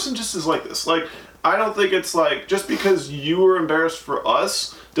 this person just is like this. Like, I don't think it's like, just because you were embarrassed for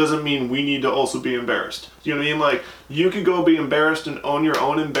us doesn't mean we need to also be embarrassed. You know what I mean? Like, you could go be embarrassed and own your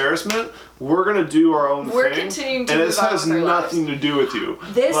own embarrassment. We're gonna do our own We're thing. continuing to and move this on has with our nothing lives. to do with you.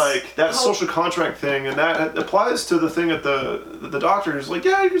 This like, that whole- social contract thing, and that applies to the thing at the doctor is like,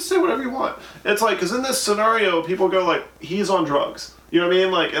 yeah, you can say whatever you want. It's like, because in this scenario, people go like, he's on drugs. You know what I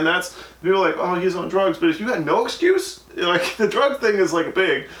mean? Like, and that's, people are like, oh, he's on drugs. But if you had no excuse, like, the drug thing is like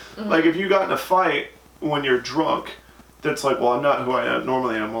big. Mm-hmm. Like, if you got in a fight when you're drunk, that's like, well, I'm not who I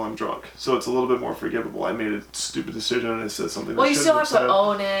normally am while I'm drunk. So it's a little bit more forgivable. I made a stupid decision and I said something. Well, I you shouldn't still have said. to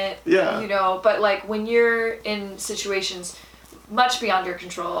own it. Yeah. You know, but, like, when you're in situations much beyond your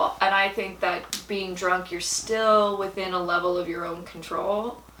control, and I think that being drunk, you're still within a level of your own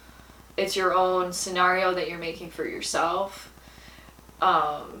control. It's your own scenario that you're making for yourself.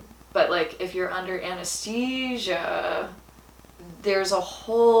 But, like, if you're under anesthesia, there's a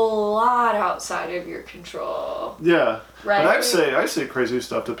whole lot outside of your control. Yeah. Right? But I say crazy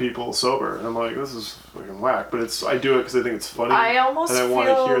stuff to people sober, and I'm like, this is fucking whack. But I do it because I think it's funny, I almost and I want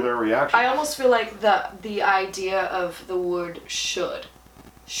to hear their reaction. I almost feel like the idea of the word shouldn't,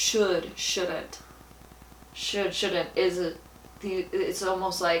 shouldn't, it's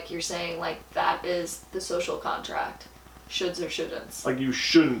almost like you're saying, like, that is the social contract. Shoulds or shouldn'ts. Like, you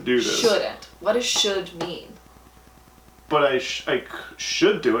shouldn't do this. Shouldn't. What does should mean? But I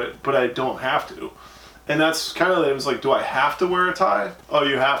should do it, but I don't have to. And that's kind of, it was like, do I have to wear a tie? Oh,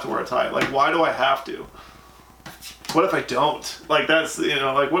 you have to wear a tie. Like, why do I have to? What if I don't? Like, that's, you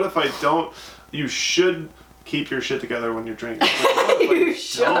know, like, what if I don't? You should keep your shit together when you're drinking. Like, what if I You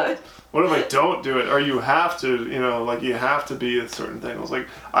should. don't? What if I don't do it? Or you have to, you know, like, you have to be a certain thing. I was like,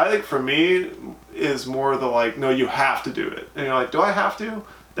 I think for me is more the, like, no, you have to do it. And you're like, do I have to?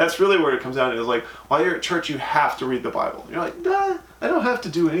 That's really where it comes down to. Is like, while you're at church, you have to read the Bible. You're like, nah, I don't have to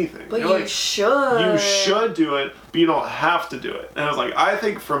do anything. But you're you like, should. You should do it, but you don't have to do it. And I was like, I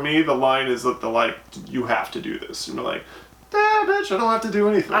think for me, the line is that you have to do this. And you're like, nah, bitch, I don't have to do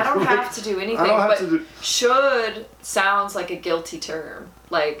anything. I don't Like, have to do anything. I don't have but to do. should sounds like a guilty term.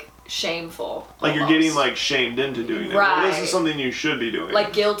 Like, shameful. Like, you're almost. getting, like, shamed into doing it. Right. Well, this is something you should be doing.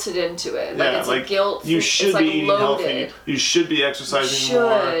 Like, guilted into it. Like, Yeah, it's like, a guilt. you it's should like be eating loaded. healthy. You should be exercising You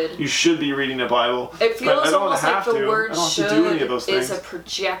more. should. You should be reading the Bible. It But feels I don't almost have like the to. word I don't have to do any of should those is things. a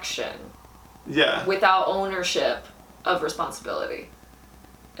projection Yeah. without ownership of responsibility.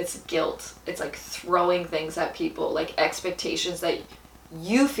 It's guilt. It's like throwing things at people, like expectations that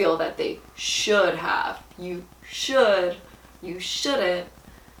you feel that they should have. You should. You shouldn't.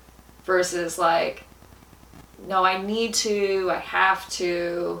 Versus like, no, I need to. I have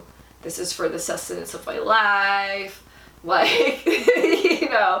to. This is for the sustenance of my life. Like, you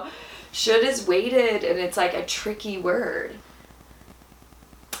know, should is weighted, and it's like a tricky word.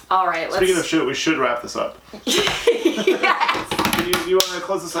 All right, let's... Speaking of shit, we should wrap this up. Yes! You want to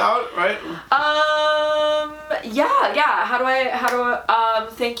close this out, right? Yeah. How do I,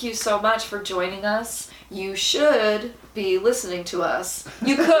 thank you so much for joining us. You should be listening to us.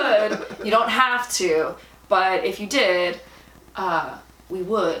 You could. You don't have to. But if you did, we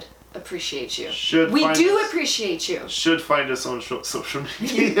would appreciate you. We do appreciate you. Should find us on social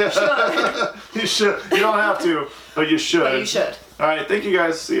media. You should. You should. You don't have to, but you should. But you should. All right. Thank you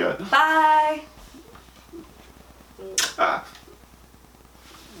guys. See ya. Bye. Ah,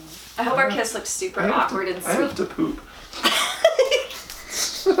 I hope our kiss looks super awkward and I have sweet. to poop.